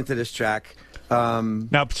reacting to this track.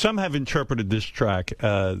 Now, some have interpreted this track,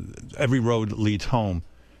 Every Road Leads Home.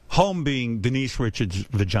 Home being Denise Richards'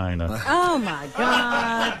 vagina. Oh, my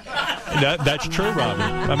God. That's true, Robbie.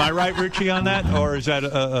 Am I right, Richie, on that? Or is that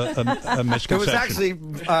a misconception? It was actually,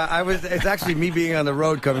 it's actually me being on the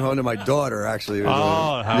road coming home to my daughter, actually.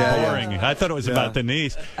 Oh, how boring. Yeah. I thought it was about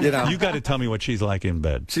Denise. You know. You got to tell me what she's like in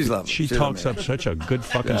bed. She's lovely. She talks up such a good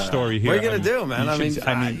fucking story here. What are you going to do, man? I mean,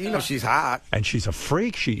 you know, she's hot. And she's a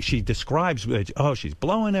freak. She describes, she's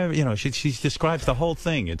blowing her, you know, she describes the whole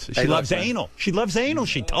thing. She loves anal. She loves anal,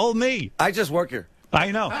 she told me. I just work here. I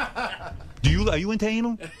know. Are you into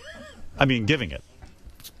anal? I mean, giving it.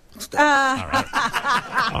 All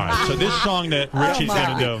right. So this song that Richie's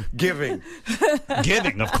going to do.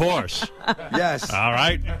 Giving, of course. Yes. All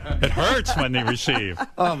right. It hurts when they receive.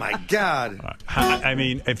 Oh, my God. I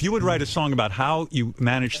mean, if you would write a song about how you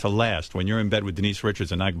manage to last when you're in bed with Denise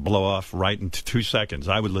Richards and I blow off right in 2 seconds,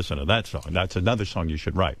 I would listen to that song. That's another song you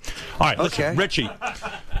should write. All right. Listen,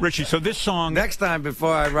 Richie, so this song... Next time,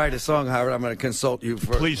 before I write a song, Howard, I'm going to consult you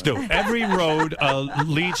first. Please do. Every Road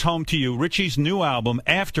Leads Home to You, Richie's new album,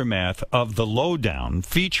 Aftermath of the Lowdown,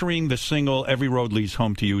 featuring the single Every Road Leads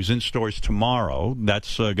Home to You, is in stores tomorrow.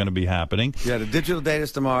 That's going to be happening. Yeah, the digital date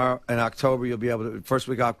is tomorrow. In October, you'll be able to, first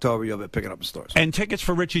week of October, you'll be picking up in stores. And tickets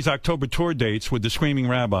for Richie's October tour dates with the Screaming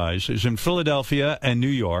Rabbis is in Philadelphia and New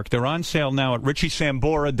York. They're on sale now at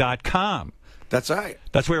RichieSambora.com. That's right.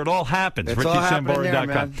 That's where it all happens. It's all happening there, RichieSambora.com.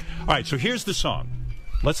 man. All right, so here's the song.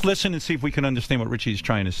 Let's listen and see if we can understand what Richie's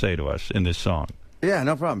trying to say to us in this song. Yeah,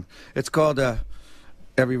 no problem. It's called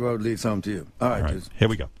Every Road Leads Home to You. All right, dudes. Here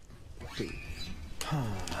we go.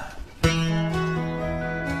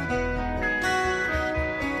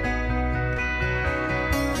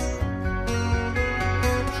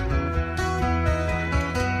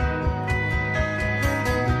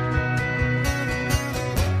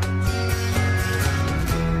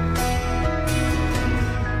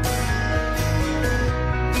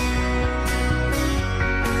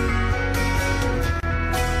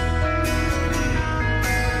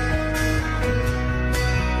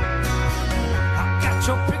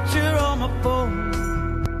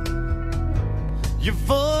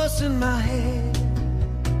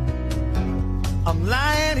 I'm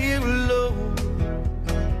lying here alone,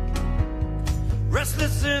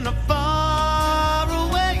 restless in a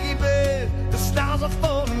faraway bed. The stars are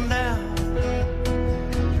falling down,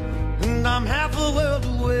 and I'm half a world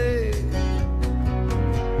away,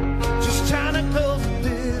 just trying to close the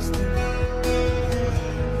distance.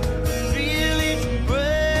 Feel each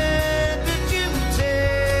breath that you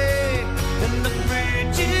take, and the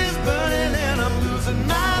bridge is burning, and I'm losing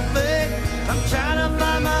my faith. I'm trying to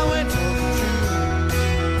find my way to the truth,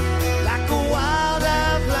 like a wild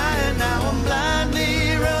eye flying. Now I'm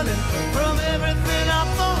blindly running from everything I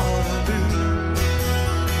thought I'd do.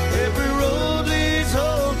 Every road leads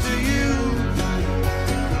home to you,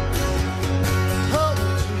 home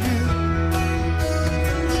to you.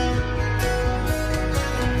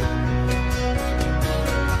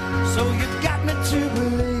 So you got me to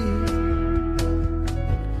believe,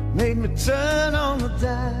 made me turn on the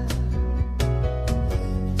dial.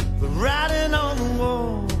 The writing on the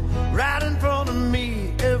wall, right in front of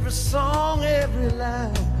me, every song, every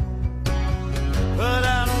line. But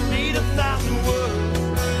I don't need 1,000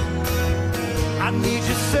 words, I need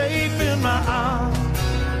you safe in my arms.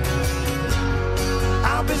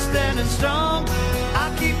 I'll be standing strong,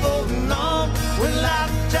 I'll keep holding on when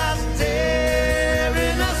life just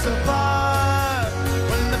tearing us apart.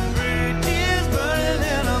 When the bridge is burning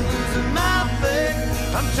and I'm losing my faith,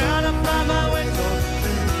 I'm trying to find my way toward the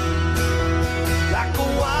truth, like a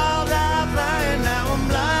wild eye flying. Now I'm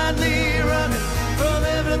blindly running from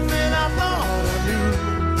everything I thought I knew.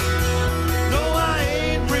 No, I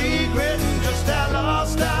ain't regretting just how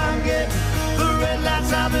lost I'm getting. The red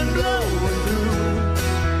lights I've been blowing through,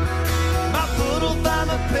 my foot will find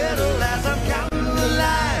the pedal as I'm counting the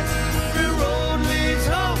lights. Every road leads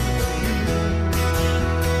home to you,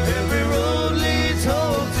 every road leads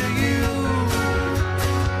home to you.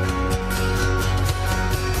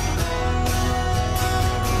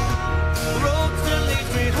 The road still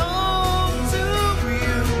leads me home to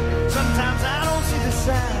you. Sometimes I don't see the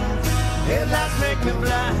signs, headlights make me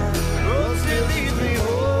blind. The road still leads me home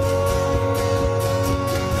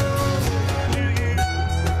to you.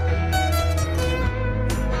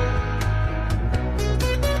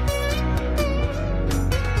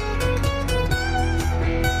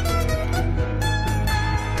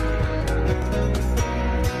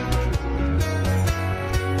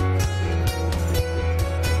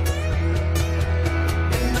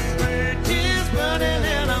 Bridge is burning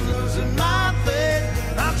and I'm losing my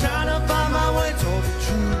faith. I'm trying to find my way toward the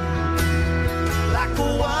truth, like a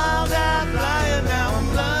wild eye flying. Now I'm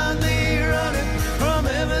blindly running from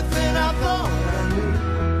everything I thought I knew.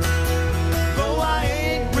 Though I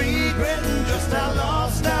ain't regretting just how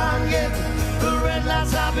lost I'm getting. The red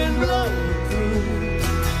lights I've been blowing through,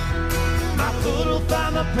 my foot will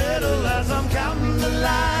find the pedal as I'm counting the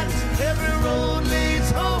lights. Every road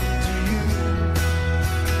leads home to you,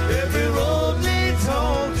 every road leads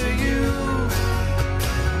home to you,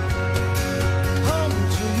 home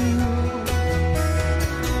to you.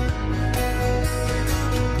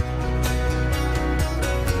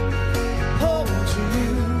 Home to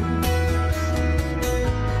you.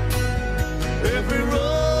 Every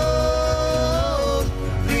road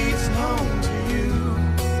leads home to you,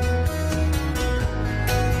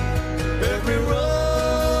 every road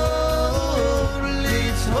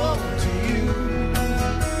leads home to you,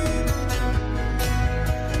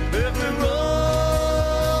 every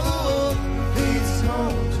road leads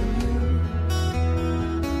home to you.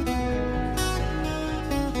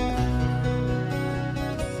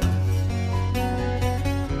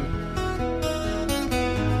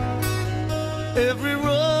 Every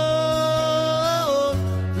road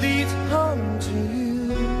leads home to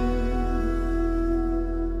you.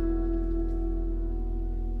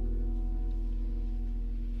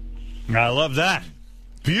 I love that.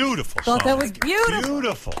 Beautiful Thought song. that was beautiful.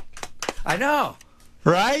 Beautiful. I know.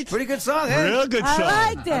 Right? Pretty good song, hey? Real good song.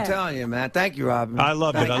 I liked I'm it. telling you, man. Thank you, Robin. I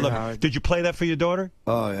loved it. Thank I you, loved Howard. it. Did you play that for your daughter?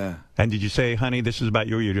 Oh, yeah. And did you say, honey, this is about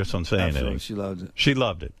you, or you just don't say Absolutely. anything? She loved it. She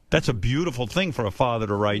loved it. That's a beautiful thing for a father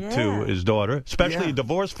to write to Yeah. his daughter, especially Yeah. a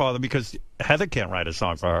divorced father, because Heather can't write a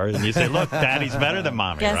song for her. And you say, look, Daddy's better than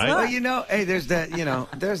Mommy, Guess right? what? Well, you know, hey, there's that,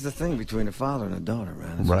 there's the thing between a father and a daughter,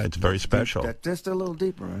 man. Right, it's very special. That's just a little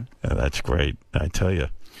deeper, man. Yeah, that's great, I tell you.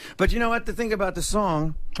 But you know what? The thing about the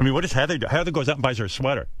song, I mean, what does Heather do? Heather goes out and buys her a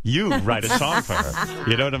sweater. You write a song for her.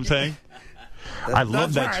 You know what I'm saying? I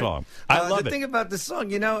love that right. song. I love the it. thing about this song,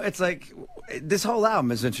 it's like this whole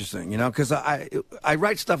album is interesting, because I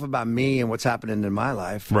write stuff about me and what's happening in my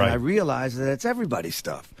life, Right. and I realize that it's everybody's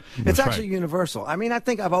stuff. That's It's actually universal. I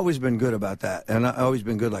think I've always been good about that, and I've always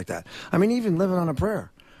been good like that. I mean, even living on a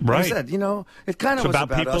prayer. Right. Like I said, it kind of It's was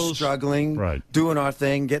about about us struggling, Right. doing our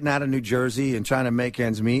thing, getting out of New Jersey and trying to make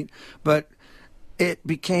ends meet. But it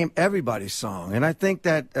became everybody's song, and I think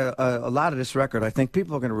that a lot of this record, I think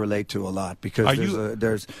people are going to relate to a lot because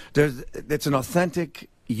it's an authentic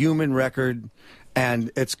human record,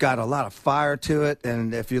 and it's got a lot of fire to it.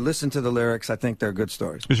 And if you listen to the lyrics, I think they're good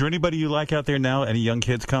stories. Is there anybody you like out there now? Any young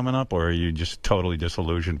kids coming up, or are you just totally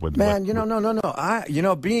disillusioned with? Man,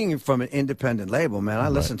 no. Being from an independent label, man, I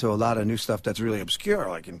listen to a lot of new stuff that's really obscure,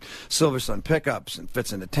 like in Silver Sun Pickups and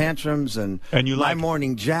Fits into Tantrums, and you My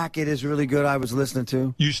Morning Jacket is really good. I was listening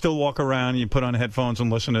to. You still walk around and you put on headphones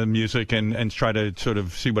and listen to music and try to sort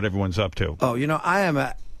of see what everyone's up to. Oh, I am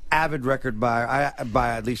a avid record buyer. I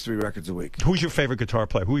buy at least 3 records a week. Who's your favorite guitar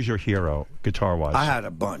player? Who's your hero, guitar-wise? I had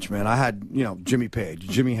a bunch, man. I had, Jimmy Page,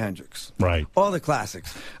 Jimi Hendrix. Right. All the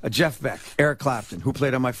classics. Jeff Beck, Eric Clapton, who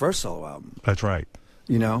played on my first solo album. That's right.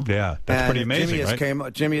 Yeah, that's pretty amazing,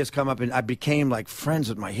 right? Jimmy has come up, and I became, like, friends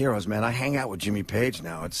with my heroes, man. I hang out with Jimmy Page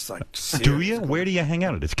now. It's like, serious. Do you? Where do you hang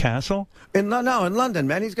out at his castle? In London,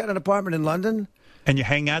 man. He's got an apartment in London. And you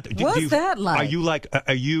hang out. What's that like?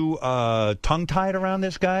 Are you tongue-tied around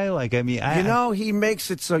this guy? Like, I mean, he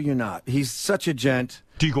makes it so you're not. He's such a gent.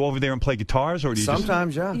 Do you go over there and play guitars, or do you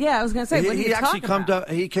sometimes? Yeah. Yeah, I was going to say. He actually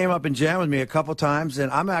he came up and jammed with me a couple times,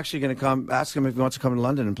 and I'm actually going to ask him if he wants to come to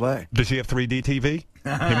London and play. Does he have 3D TV? He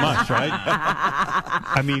must, right?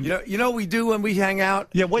 I mean, we do when we hang out.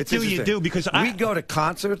 Yeah, what do you do? Because we go to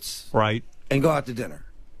concerts, right, and go out to dinner.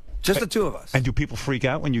 Just the two of us. And do people freak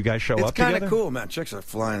out when you guys show up together? It's kind of cool, man. Chicks are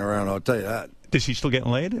flying around, I'll tell you that. Is he still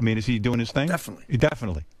getting laid? I mean, is he doing his thing? Definitely.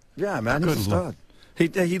 Definitely. Yeah, man. He's a stud.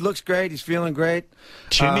 He looks great. He's feeling great.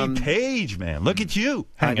 Jimmy Page, man. Look at you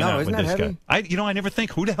hanging out with this heavy? guy. I never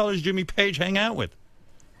think, who the hell does Jimmy Page hang out with?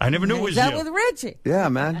 I never knew it was you. That with Richie. Yeah,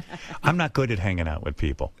 man. I'm not good at hanging out with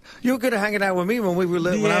people. You were good at hanging out with me when we were when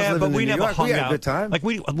I was living but we in New never York. hung We had out. a good time. Like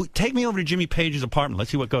we take me over to Jimmy Page's apartment. Let's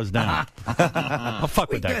see what goes down. I'll fuck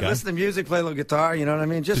with that guy. Listen to music, play a little guitar. You know what I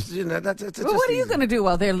mean? Just that's well, what are you going to do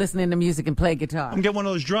while they're listening to music and play guitar? I'm get one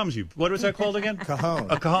of those drums. What was that called again? Cajon.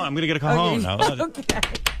 A cajon. I'm going to get a cajon now. Okay.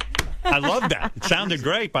 I love that. It sounded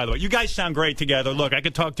great, by the way. You guys sound great together. Look, I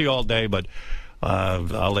could talk to you all day, but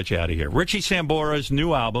I'll let you out of here. Richie Sambora's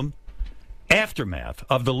new album, Aftermath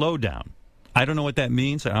of the Lowdown. I don't know what that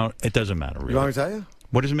means. It doesn't matter, really. You want me to tell you?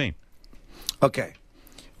 What does it mean? Okay.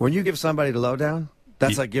 When you give somebody the lowdown,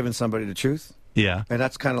 that's like giving somebody the truth. Yeah. And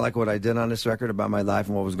that's kind of like what I did on this record about my life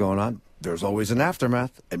and what was going on. There's always an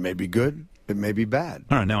aftermath. It may be good. It may be bad.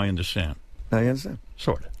 All right, now I understand. Now you understand?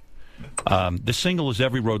 Sort of. The single is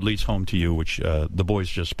Every Road Leads Home to You, which the boys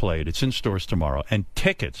just played. It's in stores tomorrow. And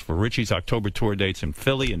tickets for Richie's October tour dates in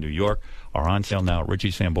Philly and New York are on sale now at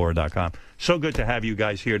RichieSambora.com. So good to have you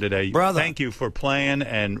guys here today. Brother. Thank you for playing.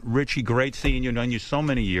 And Richie, great seeing you. I've known you so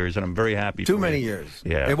many years, and I'm very happy Too for many you. years.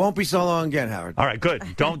 Yeah. It won't be so long again, Howard. All right, good.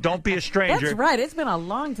 Don't be a stranger. That's right. It's been a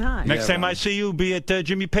long time. Next time I see you, be at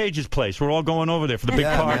Jimmy Page's place. We're all going over there for the big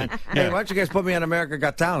party. Man. Hey, why don't you guys put me on America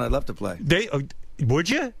Got Talent? I'd love to play. Would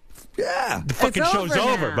you? Yeah. The fucking It's show's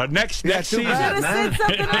over over, now. but next Yeah, season. too bad, Should have said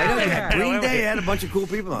something earlier. Green Day had a bunch of cool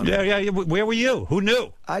people on it. Yeah. Where were you? Who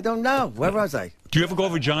knew? I don't know. Where was I? Do you ever go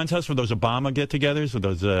over to John's house for those Obama get-togethers or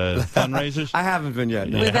those fundraisers? I haven't been yet.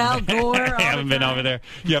 No. With Al Gore. I haven't been over there.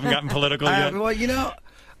 You haven't gotten political yet? Well,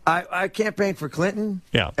 I campaigned for Clinton.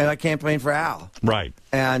 Yeah. And I campaigned for Al. Right.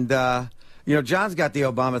 And, John's got the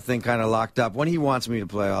Obama thing kind of locked up. When he wants me to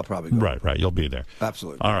play, I'll probably go. Right. You'll be there.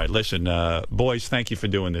 Absolutely. All right. Listen, boys, thank you for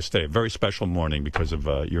doing this today. Very special morning because of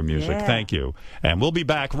your music. Yeah. Thank you. And we'll be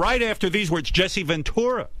back right after these words. Jesse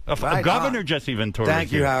Ventura, Right Governor on. Jesse Ventura.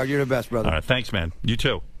 Thank you, Howard. You're the best, brother. All right. Thanks, man. You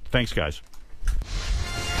too. Thanks, guys.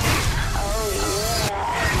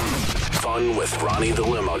 Fun with Ronnie the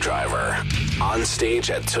Limo Driver. On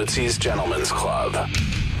stage at Tootsie's Gentlemen's Club.